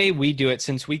the way we do it,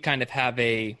 since we kind of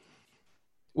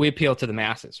we appeal to the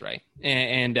masses, right?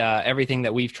 And everything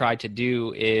that we've tried to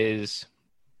do is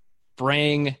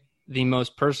bring the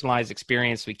most personalized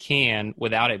experience we can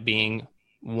without it being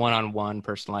one-on-one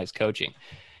personalized coaching.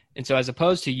 And so as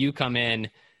opposed to you come in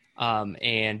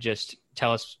and just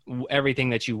tell us everything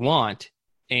that you want,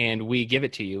 and we give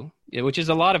it to you, which is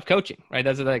a lot of coaching, right?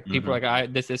 That's like people are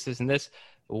like, this, and this.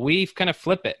 We've kind of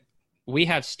flip it. We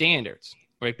have standards,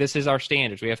 right? This is our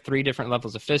standards. We have 3 different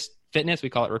levels of fitness. We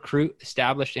call it recruit,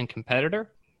 established, and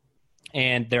competitor.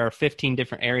 And there are 15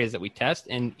 different areas that we test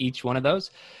in each one of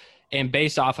those. And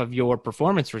based off of your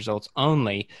performance results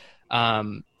only,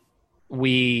 you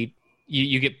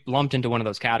get lumped into one of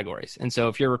those categories. And so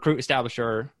if you're recruit, established,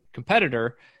 or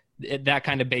competitor, that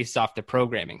kind of based off the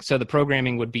programming. So the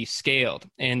programming would be scaled,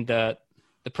 and the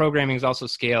programming is also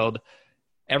scaled.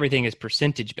 Everything is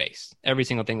percentage based. Every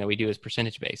single thing that we do is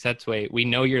percentage based. That's why we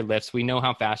know your lifts. We know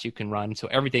how fast you can run. So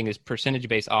everything is percentage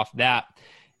based off that.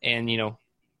 And,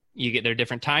 there are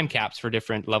different time caps for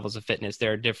different levels of fitness.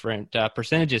 There are different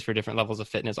percentages for different levels of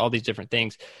fitness, all these different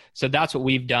things. So that's what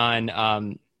we've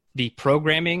done. The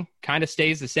programming kind of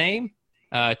stays the same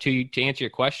to answer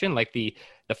your question. Like the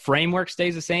framework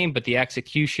stays the same, but the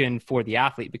execution for the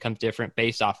athlete becomes different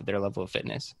based off of their level of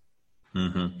fitness.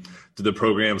 Mm-hmm. Do the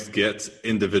programs get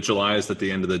individualized at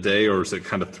the end of the day, or is it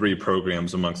kind of 3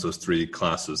 programs amongst those 3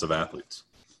 classes of athletes?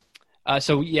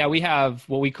 We have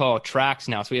what we call tracks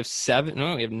now. So we have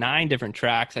 9 different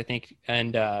tracks, I think.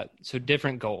 And so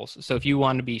different goals. So if you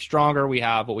want to be stronger, we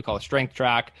have what we call a strength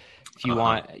track. If you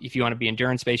want to be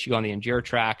endurance based, you go on the endure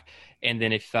track. And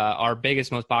then if our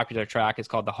biggest, most popular track is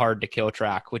called the hard to kill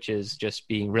track, which is just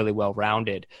being really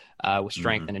well-rounded with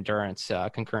strength and endurance,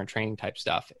 concurrent training type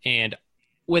stuff. And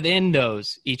within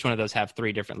those, each one of those have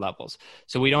 3 different levels.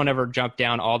 So we don't ever jump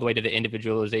down all the way to the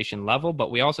individualization level, but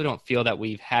we also don't feel that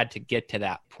we've had to get to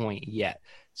that point yet.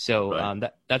 So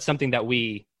that's something that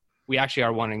we actually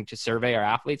are wanting to survey our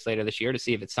athletes later this year to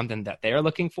see if it's something that they're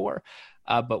looking for.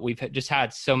 But we've just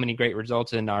had so many great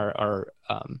results, in our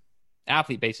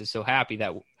athlete base is so happy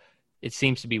that it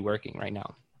seems to be working right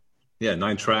now. Yeah,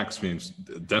 9 tracks means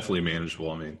definitely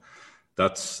manageable. I mean,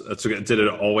 that's okay. Did it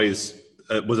always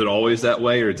was it always that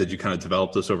way, or did you kind of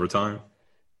develop this over time?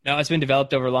 No, it's been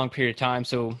developed over a long period of time.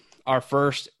 So our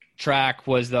first track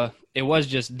was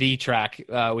just the track.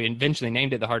 We eventually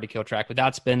named it the hard to kill track, but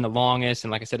that's been the longest.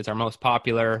 And like I said, it's our most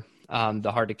popular,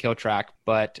 the hard to kill track.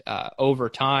 But over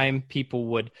time, people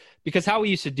would, because how we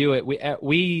used to do it,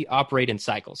 we operate in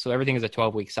cycles. So everything is a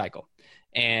 12-week cycle.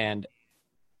 And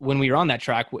when we were on that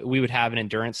track, we would have an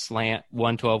endurance slant,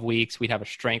 12 weeks. We'd have a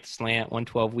strength slant,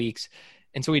 12 weeks.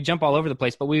 And so we'd jump all over the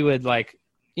place, but we would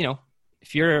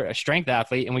if you're a strength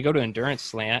athlete and we go to endurance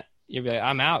slant, you'd be like,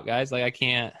 I'm out, guys. Like,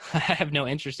 I have no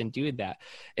interest in doing that.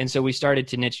 And so we started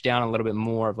to niche down a little bit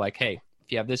more of like, hey,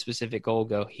 if you have this specific goal,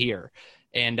 go here.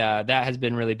 And that has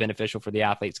been really beneficial for the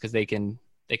athletes because they can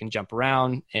jump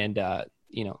around and,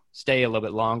 stay a little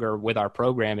bit longer with our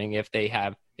programming if they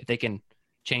can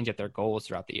change up their goals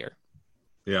throughout the year.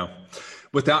 Yeah.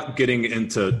 Without getting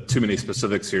into too many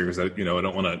specifics here, because I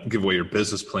don't want to give away your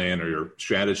business plan or your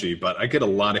strategy, but I get a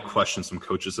lot of questions from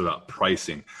coaches about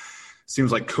pricing.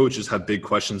 Seems like coaches have big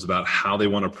questions about how they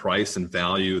want to price and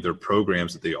value their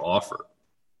programs that they offer.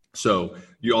 So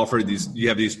you have these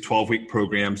 12-week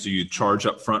programs. Do you charge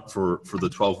up front for the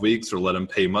 12 weeks or let them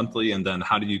pay monthly? And then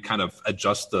how do you kind of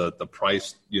adjust the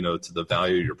price, to the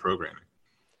value of your programming?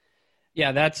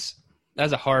 Yeah, that's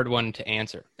a hard one to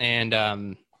answer. And,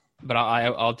 but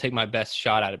I'll take my best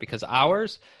shot at it, because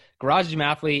ours, Garage Gym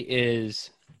Athlete, is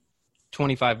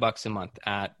 $25 a month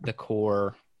at the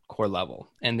core level.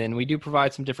 And then we do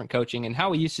provide some different coaching. And how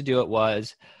we used to do it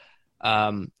was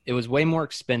way more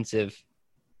expensive.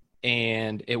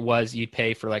 And you'd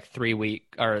pay for like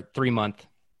 3-month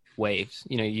waves.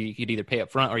 You could either pay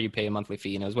up front or you pay a monthly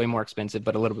fee. And it was way more expensive,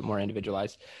 but a little bit more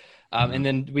individualized. And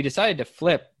then we decided to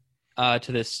flip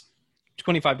to this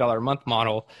 $25 a month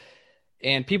model.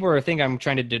 And people think I'm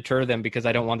trying to deter them because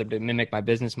I don't want them to mimic my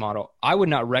business model. I would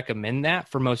not recommend that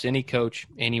for most any coach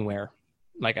anywhere,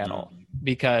 like at all,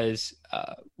 because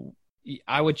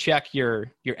I would check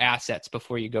your assets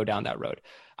before you go down that road.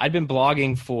 I'd been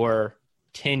blogging for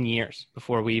 10 years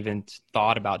before we even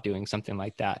thought about doing something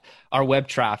like that. Our web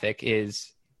traffic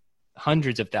is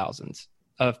hundreds of thousands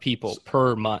of people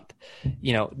per month.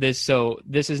 This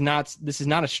is not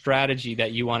a strategy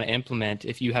that you want to implement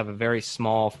if you have a very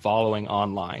small following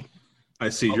online. I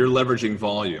see. You're leveraging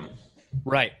volume.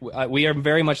 Right. We are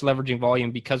very much leveraging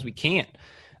volume because we can.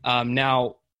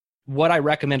 Now, what I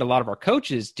recommend a lot of our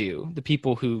coaches do, the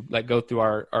people who go through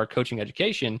our coaching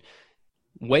education,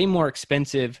 way more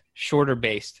expensive, shorter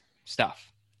based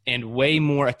stuff and way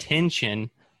more attention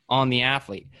on the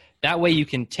athlete. That way you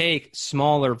can take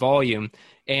smaller volume.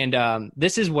 And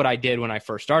this is what I did when I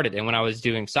first started and when I was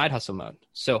doing side hustle mode.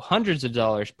 So hundreds of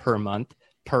dollars per month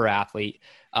per athlete.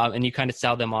 And you kind of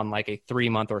sell them on like a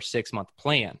 3-month or 6-month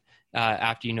plan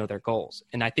after you know their goals.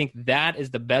 And I think that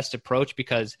is the best approach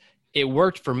because it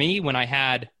worked for me when I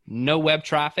had no web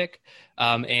traffic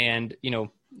and,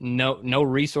 no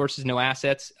resources, no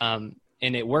assets. And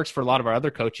it works for a lot of our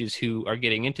other coaches who are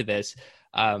getting into this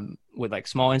with like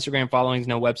small Instagram followings,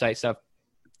 no website stuff.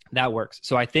 That works.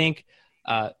 So I think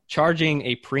charging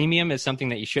a premium is something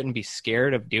that you shouldn't be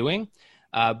scared of doing.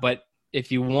 But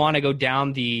if you want to go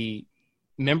down the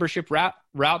membership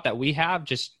route that we have,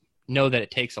 just know that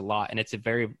it takes a lot and it's a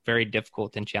very, very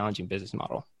difficult and challenging business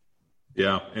model.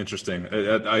 Yeah, interesting.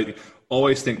 I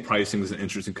always think pricing is an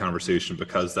interesting conversation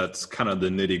because that's kind of the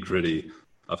nitty gritty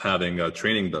of having a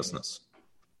training business.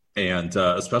 And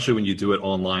especially when you do it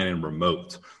online and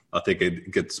remote, I think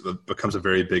it becomes a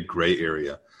very big gray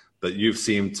area. But you've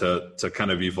seemed to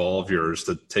kind of evolve yours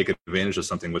to take advantage of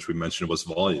something which we mentioned was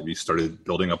volume. You started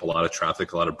building up a lot of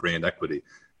traffic, a lot of brand equity.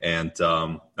 And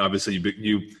obviously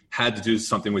you had to do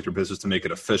something with your business to make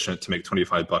it efficient, to make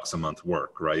 $25 a month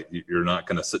work, right? You're not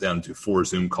going to sit down and do 4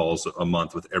 Zoom calls a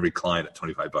month with every client at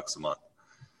 $25 a month.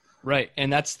 Right.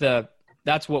 And that's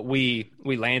what we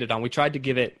landed on. We tried to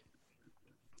give it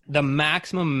the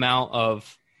maximum amount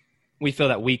of, we feel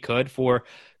that we could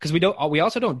because we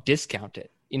also don't discount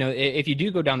it. If you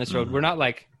do go down this road, we're not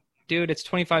like, dude, it's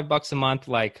 $25 a month,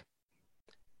 like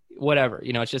whatever,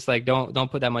 it's just like,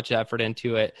 don't put that much effort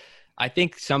into it. I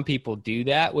think some people do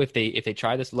that if they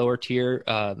try this lower tier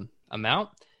amount.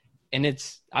 And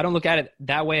I don't look at it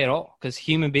that way at all because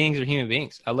human beings are human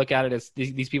beings. I look at it as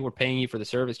these people are paying you for the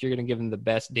service. You're going to give them the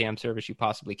best damn service you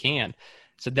possibly can.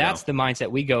 So that's the mindset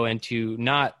we go into,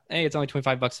 not, hey, it's only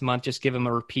 $25 a month. Just give them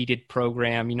a repeated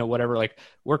program, whatever. Like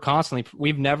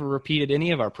we've never repeated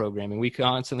any of our programming. We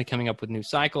constantly coming up with new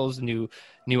cycles, new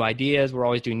ideas. We're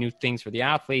always doing new things for the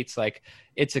athletes. Like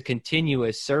it's a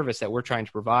continuous service that we're trying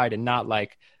to provide and not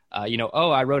like,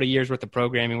 I wrote a year's worth of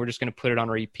programming. We're just going to put it on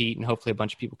repeat and hopefully a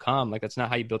bunch of people come. Like that's not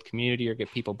how you build community or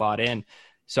get people bought in.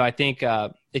 So I think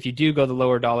if you do go the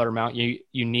lower dollar amount, you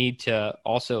need to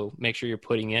also make sure you're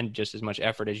putting in just as much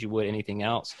effort as you would anything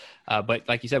else. But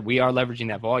like you said, we are leveraging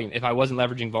that volume. If I wasn't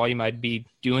leveraging volume, I'd be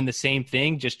doing the same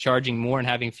thing, just charging more and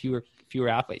having fewer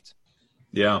athletes.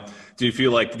 Yeah. Do you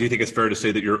think it's fair to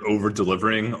say that you're over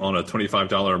delivering on a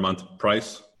 $25 a month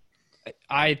price?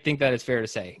 I think that it's fair to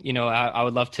say. I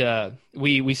would love to.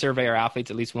 We survey our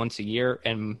athletes at least once a year,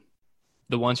 and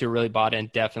the ones who are really bought in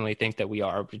definitely think that we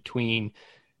are. Between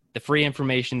the free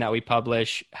information that we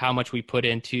publish, how much we put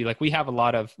into, like we give a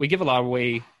lot of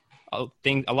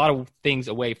things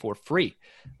away for free,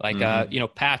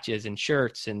 like patches and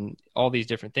shirts and all these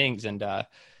different things, and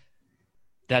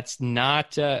that's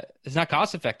not it's not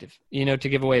cost effective, to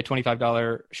give away a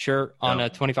 $25 shirt on a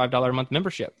 $25 a month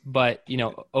membership. But,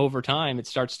 over time it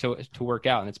starts to work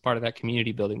out, and it's part of that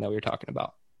community building that we were talking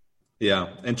about.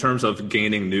 Yeah. In terms of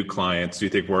gaining new clients, do you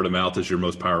think word of mouth is your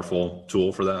most powerful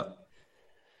tool for that?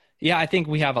 Yeah, I think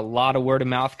we have a lot of word of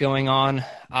mouth going on.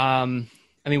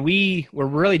 I mean, we're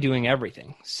really doing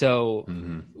everything. So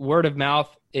word of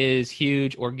mouth is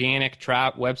huge, organic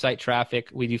website traffic.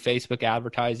 We do Facebook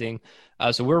advertising.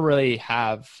 So we're really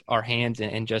have our hands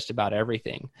in just about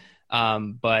everything.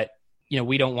 But,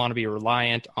 we don't want to be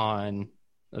reliant on,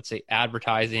 let's say,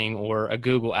 advertising or a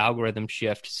Google algorithm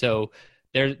shift. So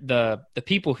the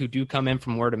people who do come in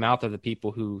from word of mouth are the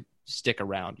people who stick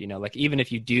around, like even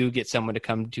if you do get someone to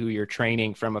come to your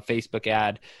training from a Facebook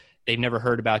ad, they've never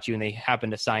heard about you and they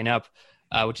happen to sign up,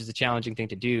 which is a challenging thing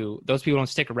to do. Those people don't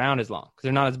stick around as long because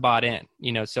they're not as bought in,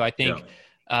 so I think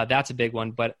that's a big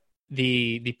one. But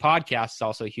the podcast is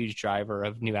also a huge driver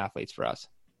of new athletes for us.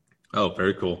 Oh,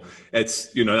 very cool.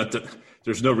 It's,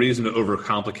 there's no reason to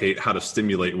overcomplicate how to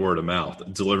stimulate word of mouth.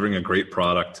 Delivering a great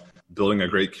product, building a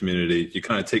great community, you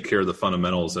kind of take care of the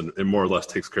fundamentals and it more or less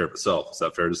takes care of itself. Is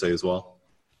that fair to say as well?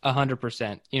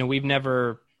 100%.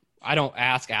 I don't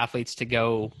ask athletes to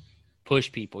go push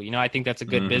people. I think that's a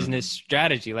good business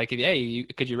strategy. Like,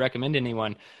 could you recommend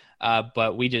anyone?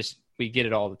 But we get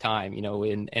it all the time,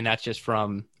 and that's just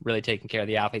from really taking care of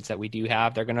the athletes that we do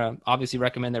have. They're going to obviously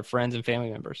recommend their friends and family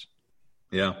members.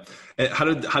 Yeah. And how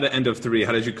did End of Three?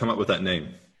 How did you come up with that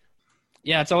name?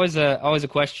 Yeah, it's always a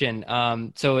question.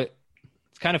 So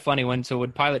it's kind of funny when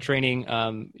pilot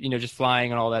training, just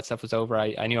flying and all that stuff was over.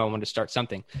 I knew I wanted to start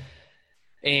something,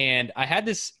 and I had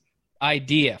this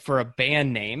idea for a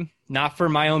band name, not for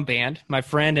my own band. My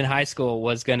friend in high school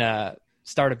was going to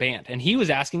start a band and he was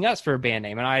asking us for a band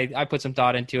name. And I put some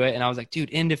thought into it and I was like, dude,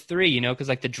 End of Three, cause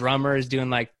like the drummer is doing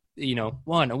like,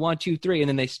 1, 2, 3. And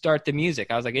then they start the music.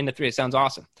 I was like, End of Three, it sounds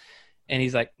awesome. And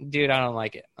he's like, dude, I don't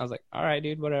like it. I was like, all right,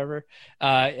 dude, whatever.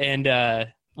 And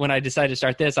when I decided to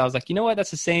start this, I was like, you know what?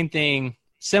 That's the same thing,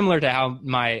 similar to how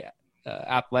my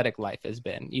athletic life has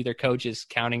been. Either coaches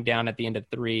counting down at the end of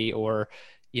 3 or,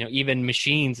 even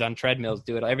machines on treadmills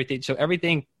do it, everything. So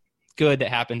everything good that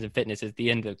happens in fitness is the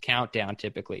end of the countdown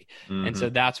typically. And so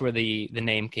that's where the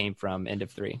name came from, End of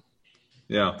 3.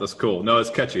 Yeah, that's cool. No, it's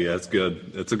catchy. That's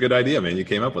good. It's a good idea, man. You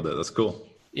came up with it. That's cool.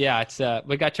 Yeah, it's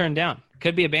we got turned down.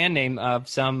 Could be a band name of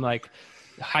some like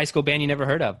high school band you never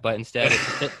heard of, but instead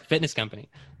it's a fitness company.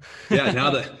 Yeah,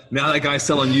 now that guy's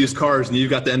selling used cars and you've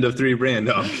got the End of 3 brand.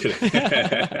 No, I'm kidding.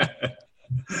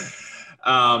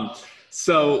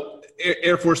 So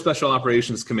Air Force Special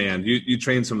Operations Command, you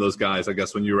trained some of those guys, I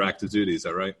guess, when you were active duty. Is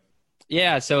that right?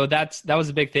 Yeah, so that was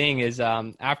a big thing is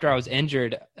after I was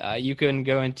injured, you couldn't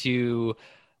go into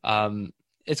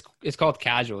it's called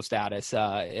casual status.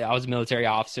 I was a military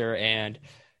officer and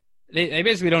they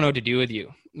basically don't know what to do with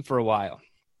you for a while.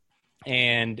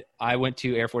 And I went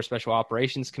to Air Force Special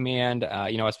Operations Command.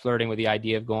 I was flirting with the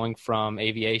idea of going from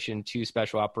aviation to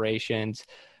special operations.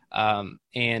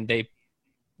 And they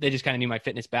just kind of knew my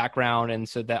fitness background. And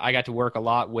so that I got to work a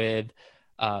lot with,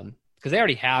 because they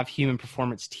already have human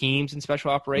performance teams in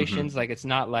special operations. Like it's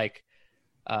not like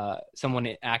someone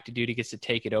at active duty gets to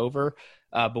take it over.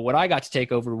 But what I got to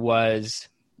take over was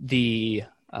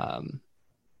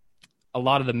a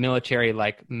lot of the military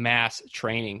like mass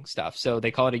training stuff. So they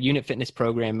call it a unit fitness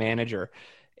program manager.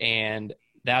 And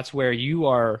that's where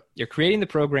you're creating the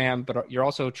program, but you're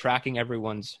also tracking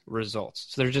everyone's results.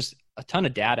 So there's just a ton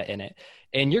of data in it.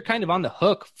 And you're kind of on the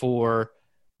hook for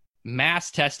mass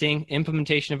testing,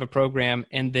 implementation of a program,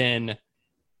 and then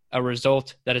a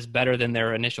result that is better than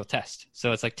their initial test.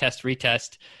 So it's like test,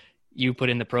 retest, you put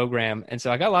in the program. And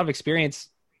so I got a lot of experience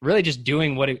really just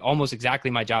doing almost exactly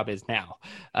my job is now,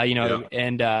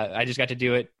 and I just got to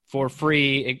do it for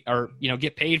free or,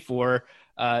 get paid for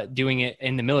doing it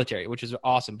in the military, which is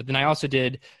awesome. But then I also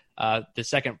did the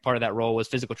second part of that role was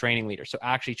physical training leader. So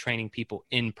actually training people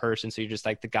in person. So you're just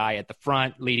like the guy at the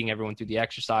front leading everyone through the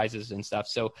exercises and stuff.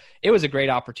 So it was a great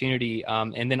opportunity.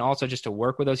 And then also just to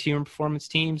work with those human performance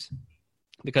teams,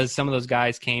 because some of those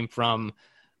guys came from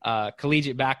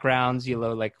collegiate backgrounds,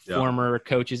 former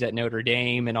coaches at Notre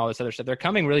Dame and all this other stuff. They're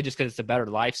coming really just because it's a better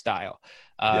lifestyle.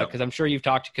 Because I'm sure you've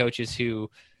talked to coaches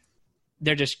who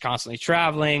they're just constantly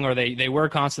traveling, or they were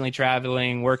constantly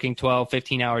traveling, working 12,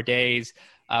 15-hour days.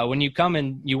 When you come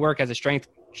and you work as a strength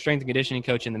and conditioning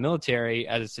coach in the military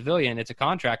as a civilian, it's a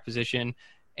contract position,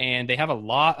 and they have a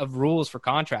lot of rules for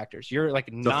contractors. You're like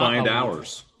defined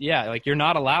hours. Yeah, like you're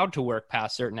not allowed to work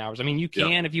past certain hours. I mean, you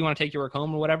can if you want to take your work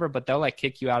home or whatever, but they'll like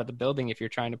kick you out of the building if you're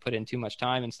trying to put in too much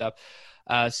time and stuff.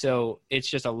 So it's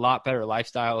just a lot better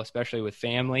lifestyle, especially with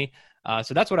family.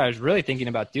 So that's what I was really thinking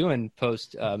about doing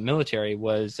post military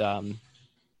was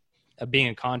being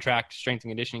a contract strength and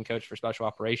conditioning coach for special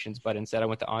operations, but instead I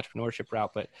went the entrepreneurship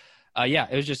route. But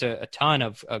it was just a ton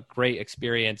of a great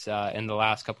experience in the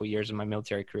last couple of years of my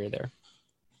military career there.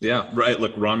 Yeah, right.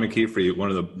 Look, Ron McKeefery, one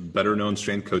of the better known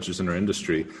strength coaches in our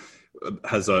industry.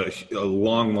 has a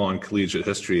long collegiate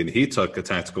history, and he took a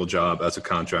tactical job as a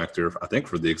contractor, I think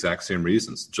for the exact same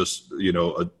reasons, just,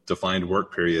 a defined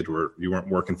work period where you weren't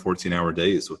working 14-hour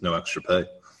days with no extra pay.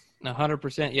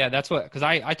 100%. Yeah, that's what, because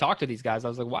I talked to these guys. I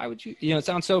was like, why would you, it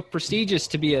sounds so prestigious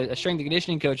to be a strength and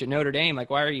conditioning coach at Notre Dame. Like,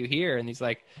 why are you here? And he's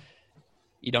like,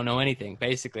 you don't know anything,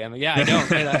 basically. I'm like, yeah, I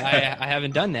don't. I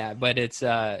haven't done that, but it's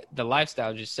the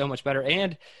lifestyle is just so much better.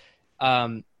 And,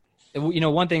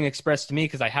 one thing expressed to me,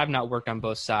 because I have not worked on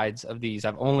both sides of these.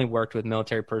 I've only worked with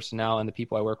military personnel and the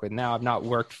people I work with now. I've not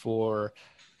worked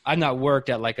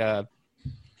at like a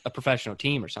professional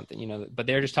team or something, but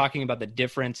they're just talking about the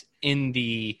difference in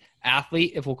the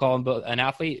athlete, if we'll call him both an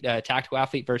athlete, a tactical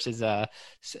athlete versus a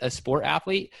sport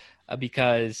athlete,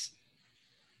 because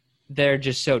they're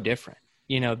just so different.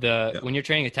 When you're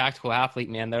training a tactical athlete,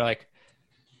 man,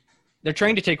 they're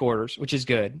trained to take orders, which is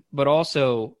good, but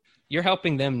also you're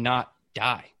helping them not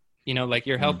die,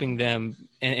 you're helping them.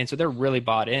 And so they're really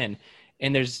bought in.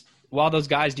 And while those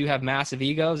guys do have massive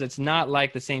egos, it's not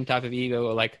like the same type of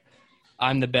ego, like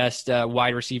I'm the best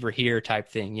wide receiver here type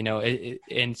thing,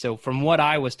 and so from what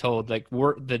I was told,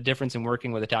 the difference in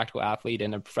working with a tactical athlete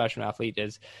and a professional athlete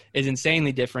is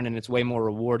insanely different. And it's way more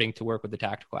rewarding to work with the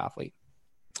tactical athlete.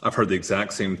 I've heard the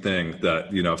exact same thing that,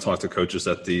 I've talked to coaches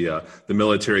at the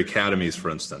military academies,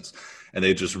 for instance, and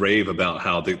they just rave about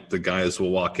how the guys will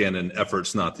walk in and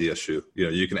effort's not the issue.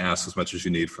 You can ask as much as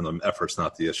you need from them. Effort's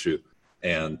not the issue.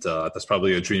 And that's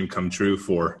probably a dream come true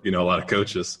for, a lot of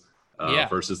coaches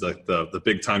versus the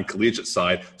big time collegiate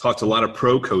side. Talked to a lot of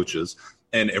pro coaches,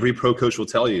 and every pro coach will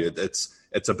tell you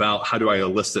it's about how do I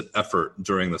elicit effort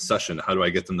during the session? How do I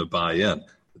get them to buy in?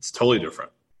 It's totally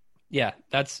different. Yeah,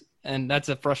 that's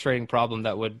a frustrating problem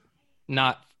that would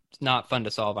not fun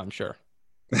to solve, I'm sure.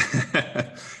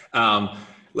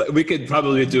 We could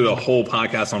probably do a whole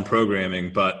podcast on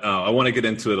programming, but I want to get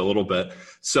into it a little bit.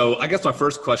 So I guess my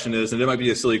first question is, and it might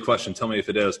be a silly question, tell me if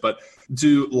it is, but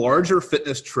do larger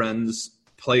fitness trends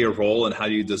play a role in how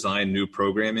you design new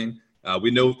programming? We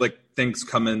know things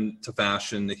come into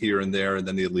fashion here and there, and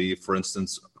then they leave. For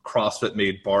instance, CrossFit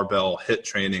made barbell HIIT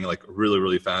training really,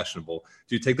 really fashionable.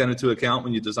 Do you take that into account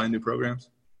when you design new programs?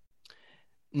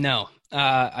 No.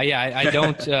 I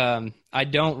don't. I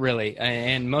don't really.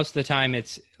 And most of the time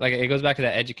it's it goes back to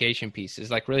that education piece. It's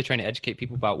really trying to educate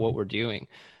people about what we're doing.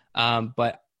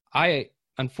 But I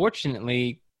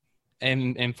unfortunately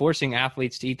am forcing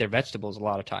athletes to eat their vegetables a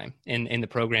lot of time in the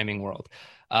programming world.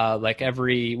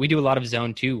 We do a lot of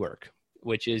zone 2 work,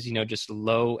 which is, just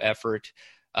low effort,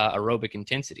 aerobic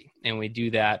intensity. And we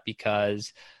do that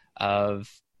because of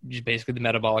just basically the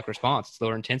metabolic response. It's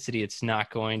lower intensity. It's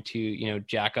not going to,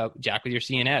 jack with your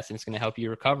CNS, and it's going to help you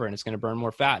recover, and it's going to burn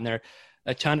more fat. And there are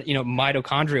a ton,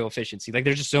 mitochondrial efficiency.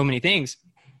 There's just so many things.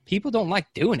 People don't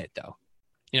like doing it though.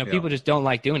 People just don't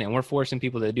like doing it. And we're forcing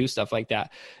people to do stuff like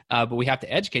that. But we have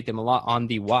to educate them a lot on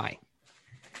the why.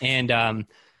 And,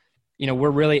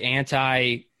 we're really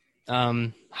anti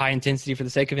high intensity for the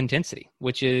sake of intensity,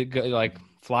 which is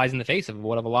flies in the face of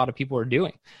what a lot of people are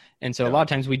doing. And so a lot of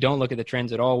times we don't look at the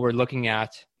trends at all. We're looking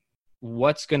at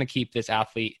what's going to keep this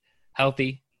athlete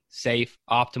healthy, safe,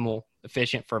 optimal,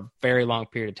 efficient for a very long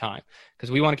period of time.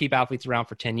 Because we want to keep athletes around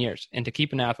for 10 years. And to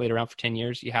keep an athlete around for 10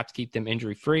 years, you have to keep them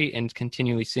injury-free and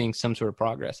continually seeing some sort of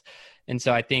progress. And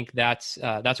so I think that's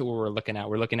what we're looking at.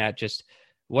 We're looking at just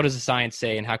what does the science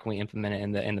say and how can we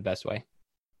implement it in the best way.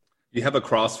 You have a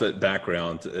CrossFit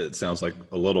background, it sounds like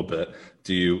a little bit.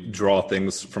 Do you draw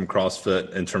things from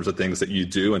CrossFit in terms of things that you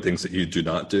do and things that you do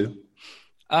not do?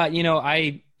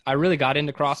 I really got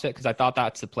into CrossFit because I thought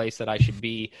that's the place that I should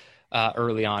be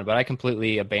early on, but I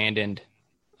completely abandoned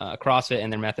CrossFit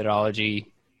and their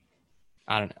methodology.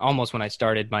 I don't know, almost when I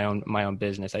started my own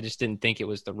business. I just didn't think it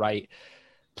was the right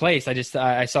place.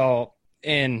 I saw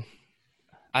in.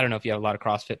 I don't know if you have a lot of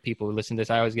CrossFit people who listen to this.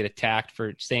 I always get attacked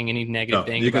for saying any negative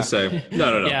thing. You can say,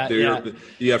 no.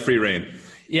 You have free reign.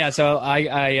 Yeah. So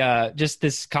I just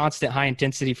this constant high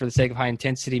intensity for the sake of high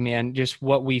intensity, man, just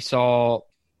what we saw,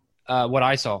 what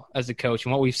I saw as a coach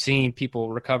and what we've seen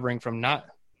people recovering from and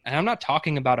I'm not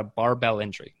talking about a barbell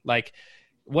injury,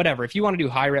 whatever. If you want to do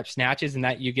high rep snatches and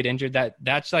that you get injured,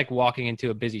 that's like walking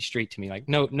into a busy street to me.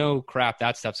 No crap,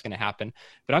 that stuff's going to happen.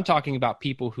 But I'm talking about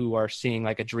people who are seeing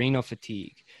adrenal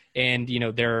fatigue and,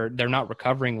 they're not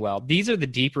recovering well. These are the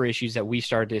deeper issues that we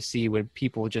started to see when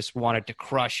people just wanted to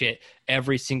crush it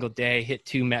every single day, hit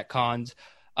 2 Metcons.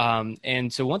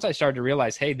 And so once I started to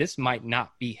realize, hey, this might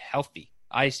not be healthy,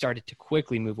 I started to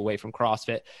quickly move away from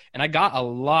CrossFit. And I got a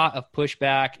lot of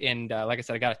pushback. And like I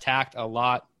said, I got attacked a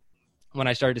lot when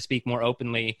I started to speak more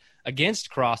openly against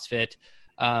CrossFit.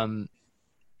 And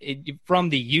from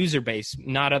the user base,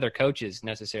 not other coaches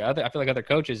necessarily. I feel like other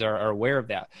coaches are aware of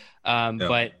that.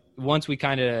 But once we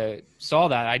kind of saw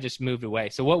that, I just moved away.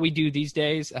 So what we do these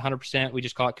days, 100%, we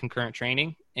just call it concurrent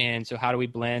training. And so how do we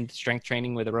blend strength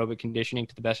training with aerobic conditioning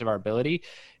to the best of our ability?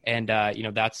 And,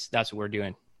 that's what we're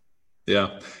doing.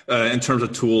 Yeah. In terms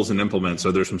of tools and implements,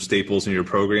 are there some staples in your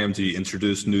program? Do you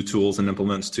introduce new tools and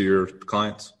implements to your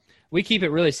clients? We keep it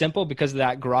really simple because of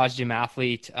that garage gym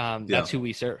athlete. That's who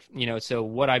we serve. So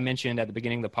what I mentioned at the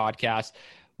beginning of the podcast,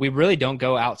 we really don't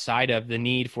go outside of the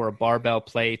need for a barbell,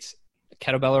 plates,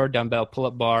 kettlebell or dumbbell,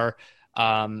 pull-up bar,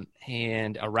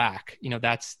 and a rack.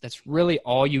 That's really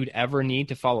all you'd ever need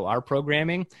to follow our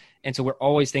programming. And so we're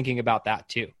always thinking about that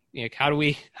too. How do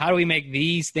we make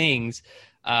these things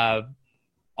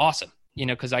awesome?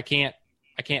 Because I can't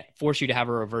force you to have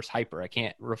a reverse hyper. I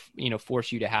can't,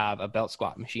 force you to have a belt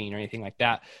squat machine or anything like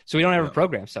that. So we don't ever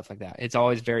program stuff like that. It's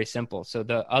always very simple. So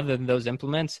other than those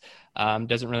implements,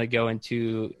 doesn't really go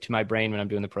into my brain when I'm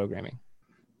doing the programming.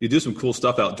 You do some cool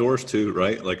stuff outdoors too,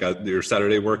 right? Like your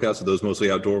Saturday workouts, are those mostly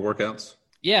outdoor workouts?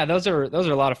 Yeah, those are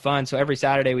a lot of fun. So every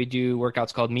Saturday we do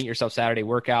workouts called Meet Yourself Saturday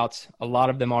workouts. A lot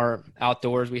of them are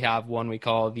outdoors. We have one we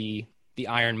call the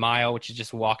Iron Mile, which is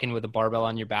just walking with a barbell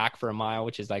on your back for a mile,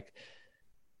 which is like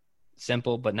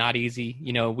simple but not easy.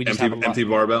 We just have empty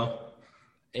barbell.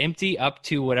 Empty up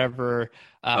to whatever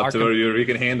up to whatever you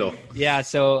can handle. Yeah.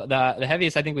 So the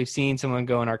heaviest I think we've seen someone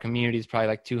go in our community is probably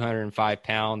like 205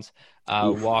 pounds.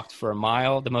 Walked for a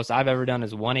mile. The most I've ever done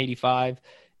is 185.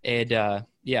 And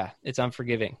it's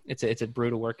unforgiving. It's a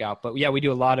brutal workout. But yeah, we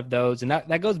do a lot of those. And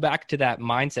that goes back to that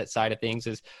mindset side of things.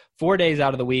 Is 4 days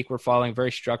out of the week we're following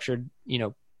very structured,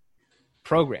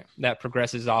 program that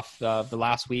progresses off the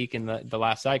last week and the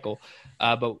last cycle.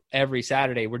 But every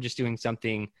Saturday we're just doing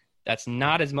something that's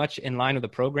not as much in line with the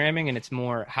programming, and it's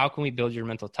more how can we build your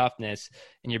mental toughness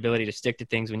and your ability to stick to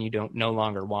things when you don't no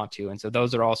longer want to. And so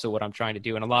those are also what I'm trying to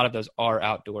do, and a lot of those are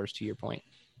outdoors, to your point.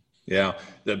 Yeah,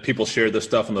 that people share this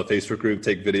stuff on the Facebook group,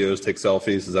 take videos, take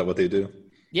selfies. Is that what they do?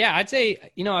 Yeah, I'd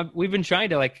say we've been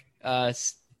trying to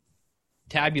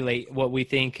tabulate what we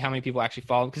think, how many people actually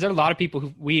follow, because there are a lot of people who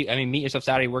Meet Yourself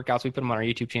Saturday workouts. We put them on our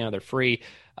YouTube channel. They're free.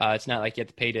 It's not like you have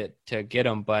to pay to get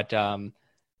them, but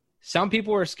some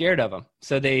people are scared of them,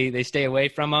 so they stay away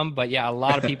from them. But yeah, a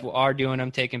lot of people are doing them,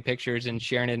 taking pictures and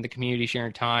sharing it in the community,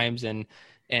 sharing times and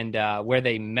where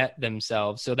they met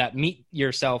themselves. So that Meet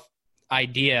Yourself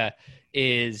idea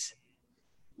is,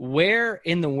 where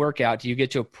in the workout do you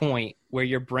get to a point where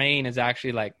your brain is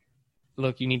actually like,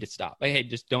 look, you need to stop. Like, hey,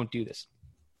 just don't do this.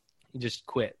 Just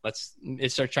quit.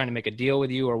 It starts trying to make a deal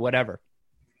with you or whatever.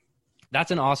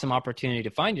 That's an awesome opportunity to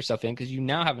find yourself in, because you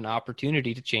now have an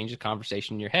opportunity to change the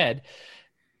conversation in your head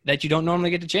that you don't normally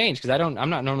get to change. Because I'm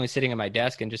not normally sitting at my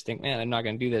desk and just think, man, I'm not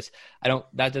going to do this.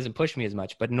 That doesn't push me as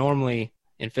much. But normally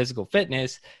in physical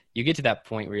fitness, you get to that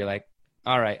point where you're like,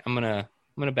 all right, I'm going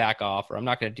to back off, or I'm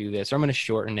not going to do this, or I'm going to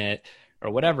shorten it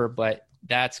or whatever. But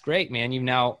that's great, man. You've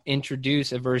now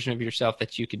introduced a version of yourself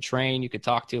that you could train, you could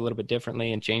talk to a little bit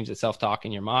differently and change the self-talk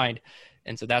in your mind.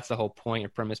 And so that's the whole point or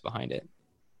premise behind it.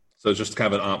 So it's just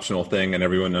kind of an optional thing, and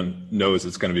everyone knows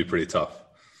it's going to be pretty tough.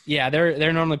 Yeah,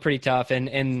 they're normally pretty tough.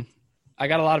 And I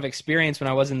got a lot of experience when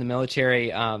I was in the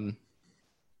military,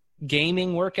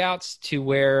 gaming workouts to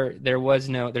where there's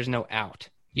no out,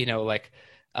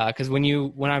 because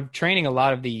when I'm training a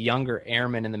lot of the younger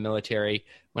airmen in the military,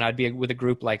 when I'd be with a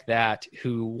group like that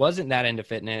who wasn't that into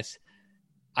fitness,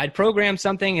 I'd program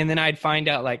something and then I'd find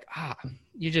out like,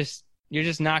 you're just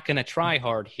not going to try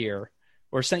hard here.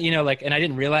 Or something, and I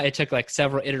didn't realize it took like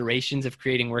several iterations of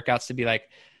creating workouts to be like,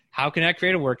 how can I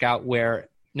create a workout where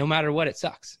no matter what, it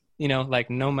sucks, no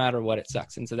matter what, it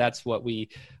sucks. And so that's what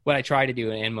I try to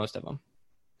do in most of them.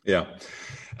 Yeah.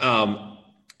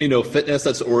 Fitness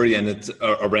that's oriented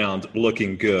around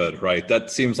looking good, right?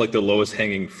 That seems like the lowest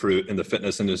hanging fruit in the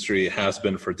fitness industry. It has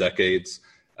been for decades.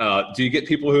 Do you get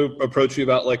people who approach you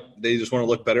about like, they just want to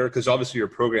look better? Because obviously your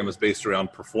program is based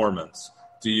around performance.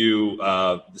 Do you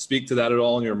speak to that at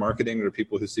all in your marketing, or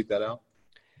people who seek that out?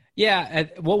 Yeah.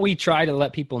 What we try to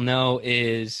let people know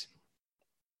is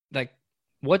like,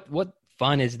 what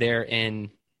fun is there in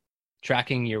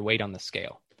tracking your weight on the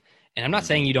scale? And I'm not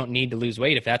saying you don't need to lose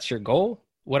weight if that's your goal.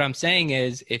 What I'm saying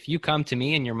is, if you come to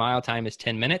me and your mile time is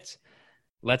 10 minutes,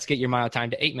 let's get your mile time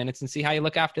to 8 minutes and see how you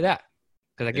look after that.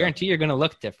 Because I guarantee you're going to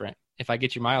look different if I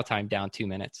get your mile time down 2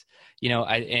 minutes.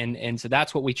 And so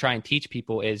that's what we try and teach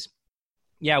people is,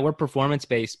 yeah, we're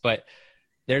performance-based, but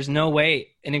there's no way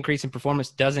an increase in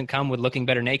performance doesn't come with looking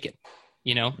better naked.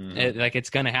 Like it's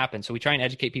going to happen. So we try and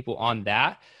educate people on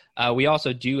that. We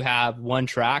also do have one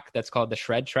track that's called the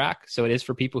Shred track. So it is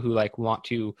for people who like want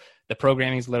to, the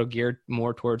programming is a little geared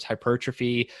more towards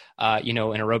hypertrophy, and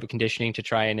aerobic conditioning to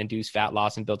try and induce fat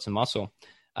loss and build some muscle.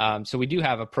 So we do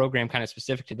have a program kind of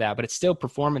specific to that, but it's still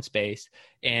performance based.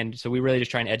 And so we really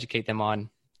just try and educate them on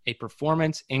a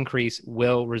performance increase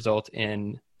will result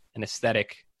in an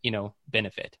aesthetic,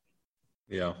 benefit.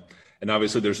 Yeah. And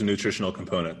obviously there's a nutritional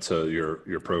component to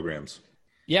your programs.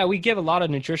 Yeah, we give a lot of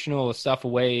nutritional stuff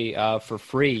away for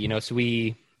free, so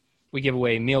we give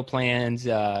away meal plans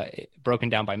broken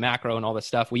down by macro and all this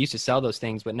stuff. We used to sell those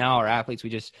things, but now our athletes,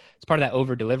 it's part of that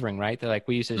over delivering, right? They're like,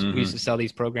 we used to sell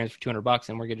these programs for $200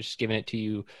 and we're just giving it to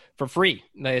you for free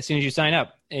as soon as you sign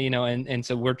up, and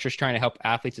so we're just trying to help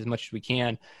athletes as much as we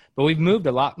can. But we've moved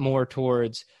a lot more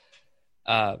towards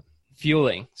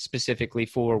fueling specifically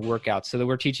for workouts, so that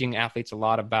we're teaching athletes a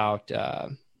lot about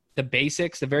the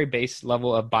basics, the very base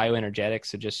level of bioenergetics.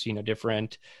 So just,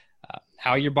 different,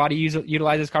 how your body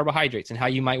utilizes carbohydrates and how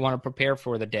you might want to prepare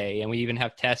for the day. And we even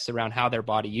have tests around how their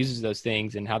body uses those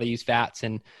things and how they use fats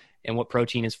and what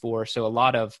protein is for. So a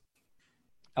lot of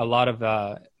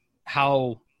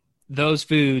how those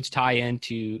foods tie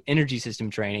into energy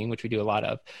system training, which we do a lot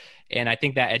of. And I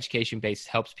think that education base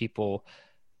helps people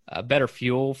better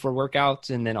fuel for workouts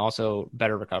and then also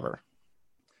better recover.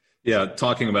 Yeah,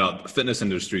 talking about fitness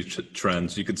industry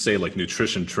trends, you could say like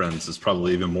nutrition trends is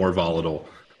probably even more volatile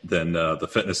than the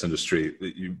fitness industry.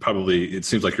 It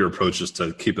seems like your approach is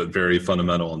to keep it very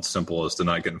fundamental and simple, as to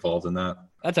not get involved in that.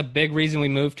 That's a big reason we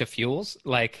moved to fuels.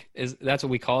 That's what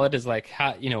we call it, is like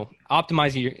how,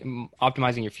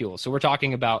 optimizing your fuel. So we're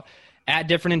talking about at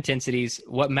different intensities,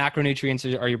 what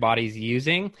macronutrients are your body's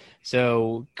using.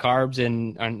 So carbs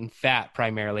and fat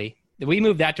primarily. We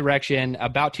moved that direction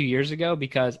about 2 years ago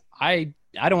because I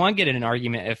don't want to get in an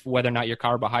argument if whether or not your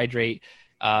carbohydrate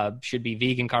should be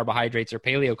vegan carbohydrates or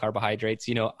paleo carbohydrates.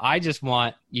 I just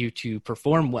want you to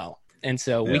perform well. And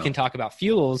so we can talk about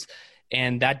fuels,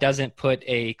 and that doesn't put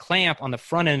a clamp on the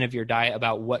front end of your diet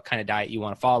about what kind of diet you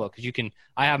want to follow. Because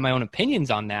I have my own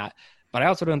opinions on that, but I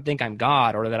also don't think I'm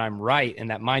God or that I'm right and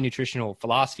that my nutritional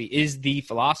philosophy is the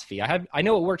philosophy. I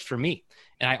know it works for me.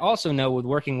 And I also know with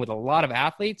working with a lot of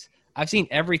athletes, I've seen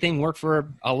everything work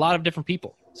for a lot of different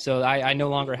people. So I no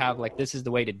longer have like, this is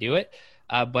the way to do it.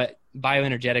 But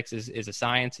bioenergetics is a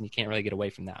science, and you can't really get away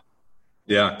from that.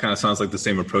 Yeah. Kind of sounds like the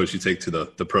same approach you take to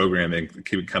the programming.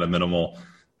 Keep it kind of minimal.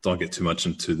 Don't get too much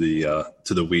into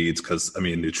the weeds. Cause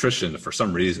nutrition, for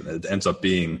some reason, it ends up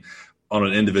being on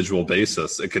an individual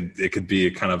basis. It could be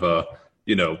a kind of a,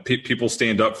 people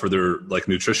stand up for their like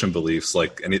nutrition beliefs,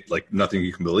 like nothing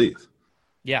you can believe.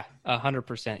 Yeah,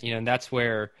 100%. And that's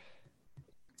where,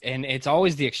 and it's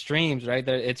always the extremes, right?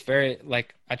 It's very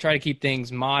like, I try to keep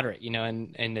things moderate,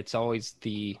 and it's always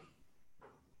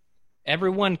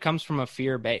everyone comes from a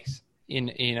fear base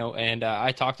and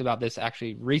I talked about this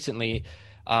actually recently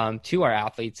to our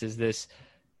athletes, is this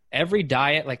every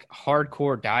diet, like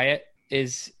hardcore diet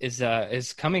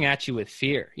is coming at you with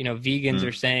fear. Vegans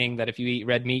are saying that if you eat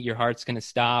red meat, your heart's going to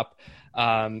stop,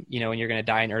 and you're going to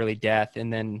die an early death.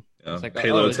 And then it's like,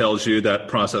 Paleo tells you that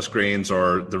processed grains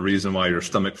are the reason why your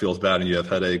stomach feels bad and you have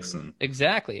headaches. And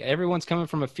exactly. Everyone's coming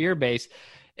from a fear base.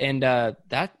 And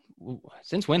that,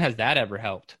 since when has that ever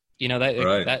helped?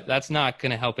 That's not going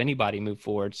to help anybody move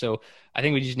forward. So I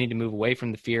think we just need to move away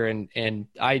from the fear. And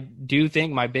I do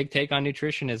think my big take on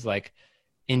nutrition is like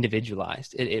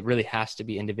individualized. It really has to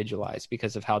be individualized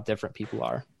because of how different people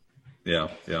are. Yeah.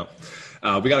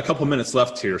 We got a couple minutes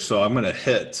left here, so I'm going to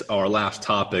hit our last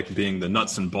topic, being the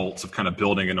nuts and bolts of kind of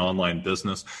building an online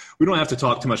business. We don't have to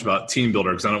talk too much about TeamBuildr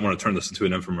because I don't want to turn this into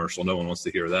an infomercial. No one wants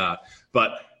to hear that.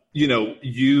 But,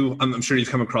 I'm sure you've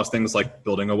come across things like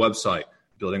building a website,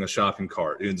 building a shopping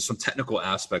cart, some technical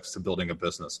aspects to building a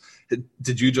business.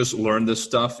 Did you just learn this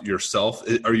stuff yourself?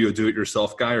 Are you a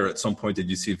do-it-yourself guy, or at some point did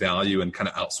you see value in kind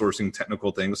of outsourcing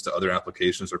technical things to other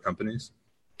applications or companies?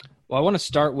 Well, I want to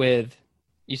start with,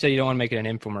 you said you don't want to make it an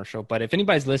infomercial, but if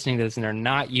anybody's listening to this and they're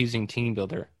not using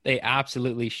TeamBuildr, they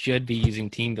absolutely should be using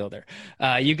TeamBuildr.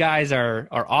 You guys are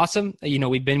awesome.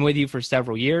 We've been with you for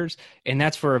several years, and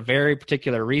that's for a very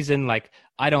particular reason. Like,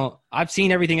 I've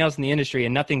seen everything else in the industry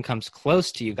and nothing comes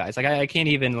close to you guys. Like, I can't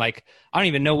even, like, I don't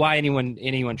even know why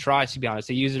anyone tries, to be honest.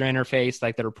 The user interface,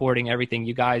 like the reporting, everything,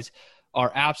 you guys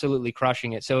are absolutely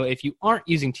crushing it. So if you aren't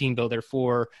using TeamBuildr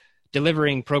for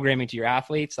delivering programming to your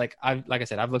athletes, like I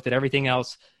said, I've looked at everything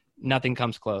else, nothing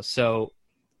comes close. So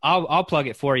I'll plug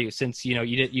it for you, since you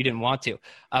didn't want to.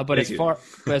 But as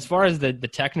far as the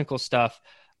technical stuff,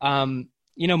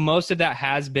 most of that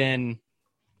has been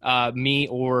me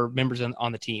or members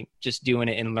on the team, just doing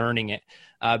it and learning it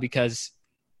because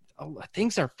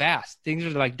things are fast. Things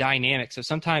are like dynamic. So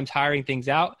sometimes hiring things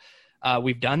out,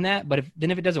 we've done that, but if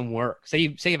it doesn't work, say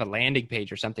you have a landing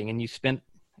page or something and you spent,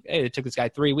 hey, it took this guy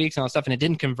 3 weeks and all that stuff and it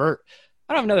didn't convert.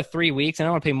 I don't have another 3 weeks and I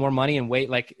don't want to pay more money and wait.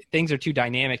 Like things are too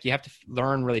dynamic. You have to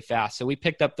learn really fast. So we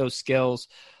picked up those skills.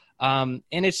 And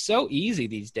it's so easy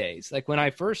these days. Like when I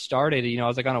first started, I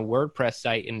was like on a WordPress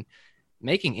site and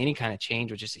making any kind of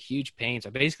change was just a huge pain. So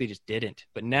I basically just didn't.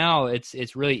 But now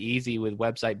it's really easy with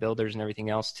website builders and everything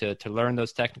else to learn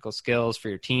those technical skills, for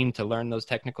your team to learn those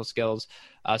technical skills.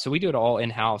 So we do it all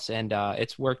in-house, and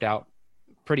it's worked out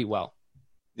pretty well.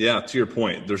 Yeah, to your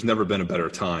point, there's never been a better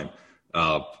time.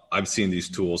 I've seen these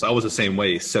tools. I was the same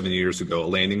way 7 years ago. A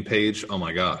landing page, oh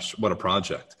my gosh, what a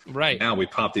project. Right. Now we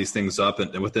pop these things up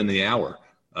and within the hour,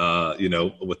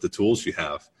 with the tools you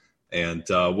have. And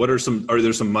are there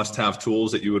some must-have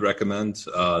tools that you would recommend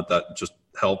that just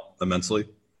help immensely?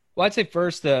 Well, I'd say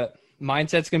first, the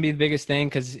mindset's going to be the biggest thing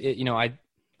because,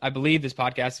 I believe this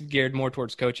podcast is geared more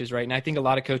towards coaches, right? And I think a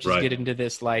lot of coaches get into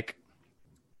this, like,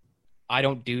 I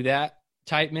don't do that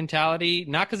type mentality,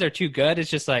 not because they're too good. It's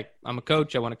just like, I'm a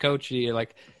coach. I want to coach you.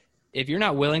 Like, if you're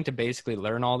not willing to basically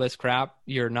learn all this crap,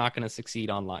 you're not going to succeed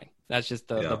online. That's just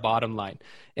the bottom line.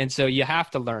 And so you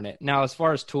have to learn it. Now, as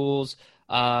far as tools,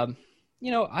 I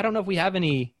don't know if we have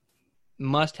any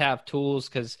must-have tools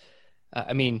because,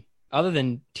 other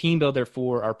than TeamBuilder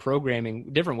for our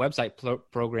programming, different website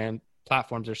program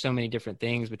platforms, there's so many different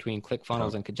things between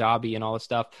ClickFunnels and Kajabi and all this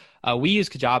stuff. We use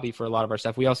Kajabi for a lot of our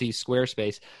stuff. We also use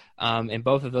Squarespace, and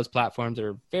both of those platforms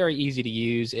are very easy to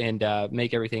use and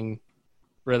make everything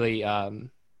really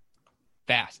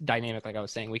fast, dynamic. Like I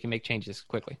was saying, we can make changes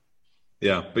quickly.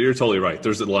 Yeah, but you're totally right.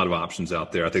 There's a lot of options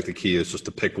out there. I think the key is just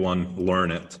to pick one, learn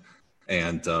it.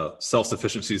 And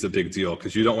self-sufficiency is a big deal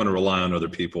because you don't want to rely on other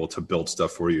people to build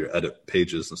stuff for you, edit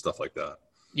pages and stuff like that.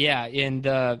 Yeah, and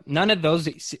none of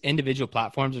those individual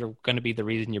platforms are going to be the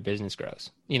reason your business grows.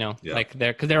 Like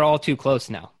because they're all too close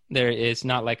now. It's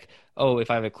not like, oh, if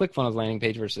I have a ClickFunnels landing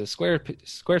page versus a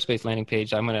Squarespace landing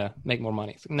page, I'm going to make more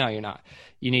money. It's like, no, you're not.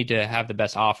 You need to have the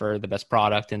best offer, the best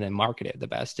product, and then market it the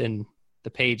best. And the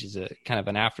page is a kind of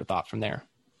an afterthought from there.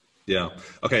 Yeah.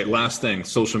 Okay. Last thing,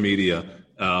 social media.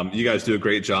 You guys do a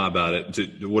great job at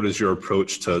it. What is your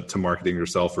approach to marketing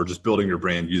yourself or just building your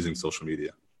brand using social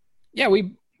media? Yeah,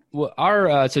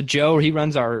 so Joe, he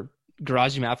runs our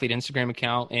Garage Gym Athlete Instagram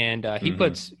account, and he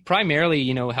puts primarily,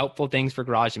 helpful things for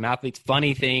Garage Gym Athletes,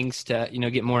 funny things to,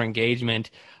 get more engagement.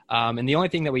 And the only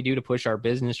thing that we do to push our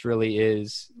business really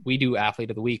is we do Athlete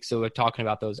of the Week. So we're talking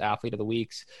about those Athlete of the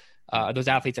Weeks. Those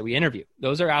athletes that we interview.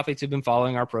 Those are athletes who've been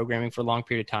following our programming for a long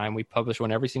period of time. We publish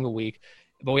one every single week,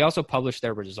 but we also publish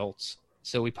their results.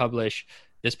 So we publish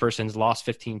this person's lost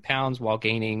 15 pounds while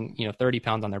gaining, 30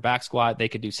 pounds on their back squat. They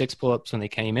could do 6 pull-ups when they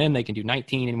came in. They can do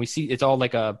 19. And we see it's all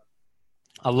like a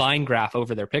line graph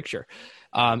over their picture.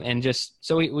 And just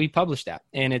so we publish that.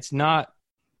 And it's not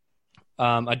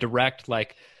a direct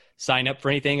like sign up for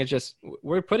anything. It's just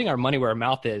we're putting our money where our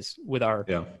mouth is with our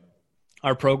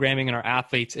programming and our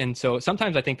athletes. And so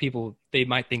sometimes I think they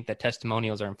might think that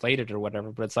testimonials are inflated or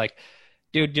whatever, but it's like,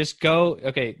 dude, just go.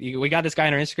 Okay, we got this guy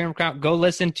in our Instagram account. Go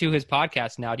listen to his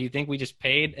podcast now. Do you think we just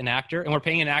paid an actor? And we're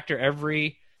paying an actor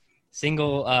every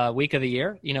single week of the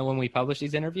year, when we publish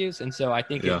these interviews. And so I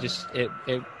think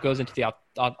it goes into the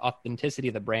authenticity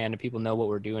of the brand, and people know what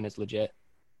we're doing is legit.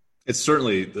 It's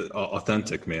certainly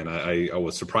authentic, man. I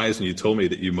was surprised when you told me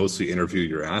that you mostly interview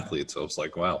your athletes. I was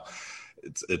like, wow.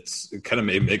 It kind of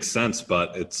makes sense,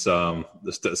 but it's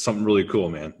something really cool,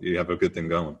 man. You have a good thing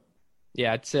going.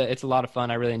 Yeah, it's a lot of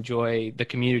fun. I really enjoy the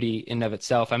community in and of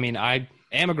itself. I mean, I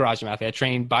am a garage gym athlete. I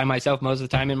train by myself most of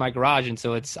the time in my garage, and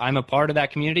so I'm a part of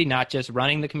that community, not just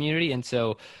running the community. And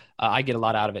so I get a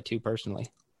lot out of it too, personally.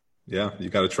 Yeah, you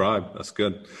got a tribe. That's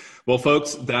good. Well,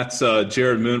 folks, that's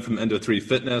Jared Moon from Endo3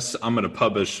 Fitness. I'm going to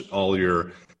publish all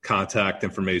your contact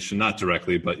information, not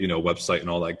directly, but website and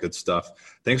all that good stuff.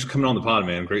 Thanks for coming on the pod,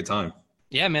 man. Great time.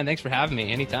 Yeah, man. Thanks for having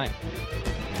me. Anytime.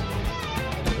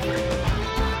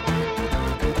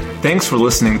 Thanks for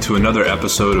listening to another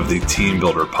episode of the Team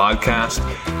Builder podcast.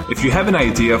 If you have an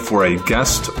idea for a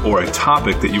guest or a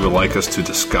topic that you would like us to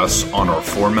discuss on our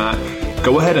format,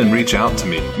 go ahead and reach out to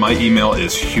me. My email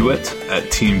is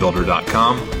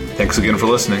hewitt@teambuilder.com. Thanks again for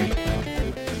listening.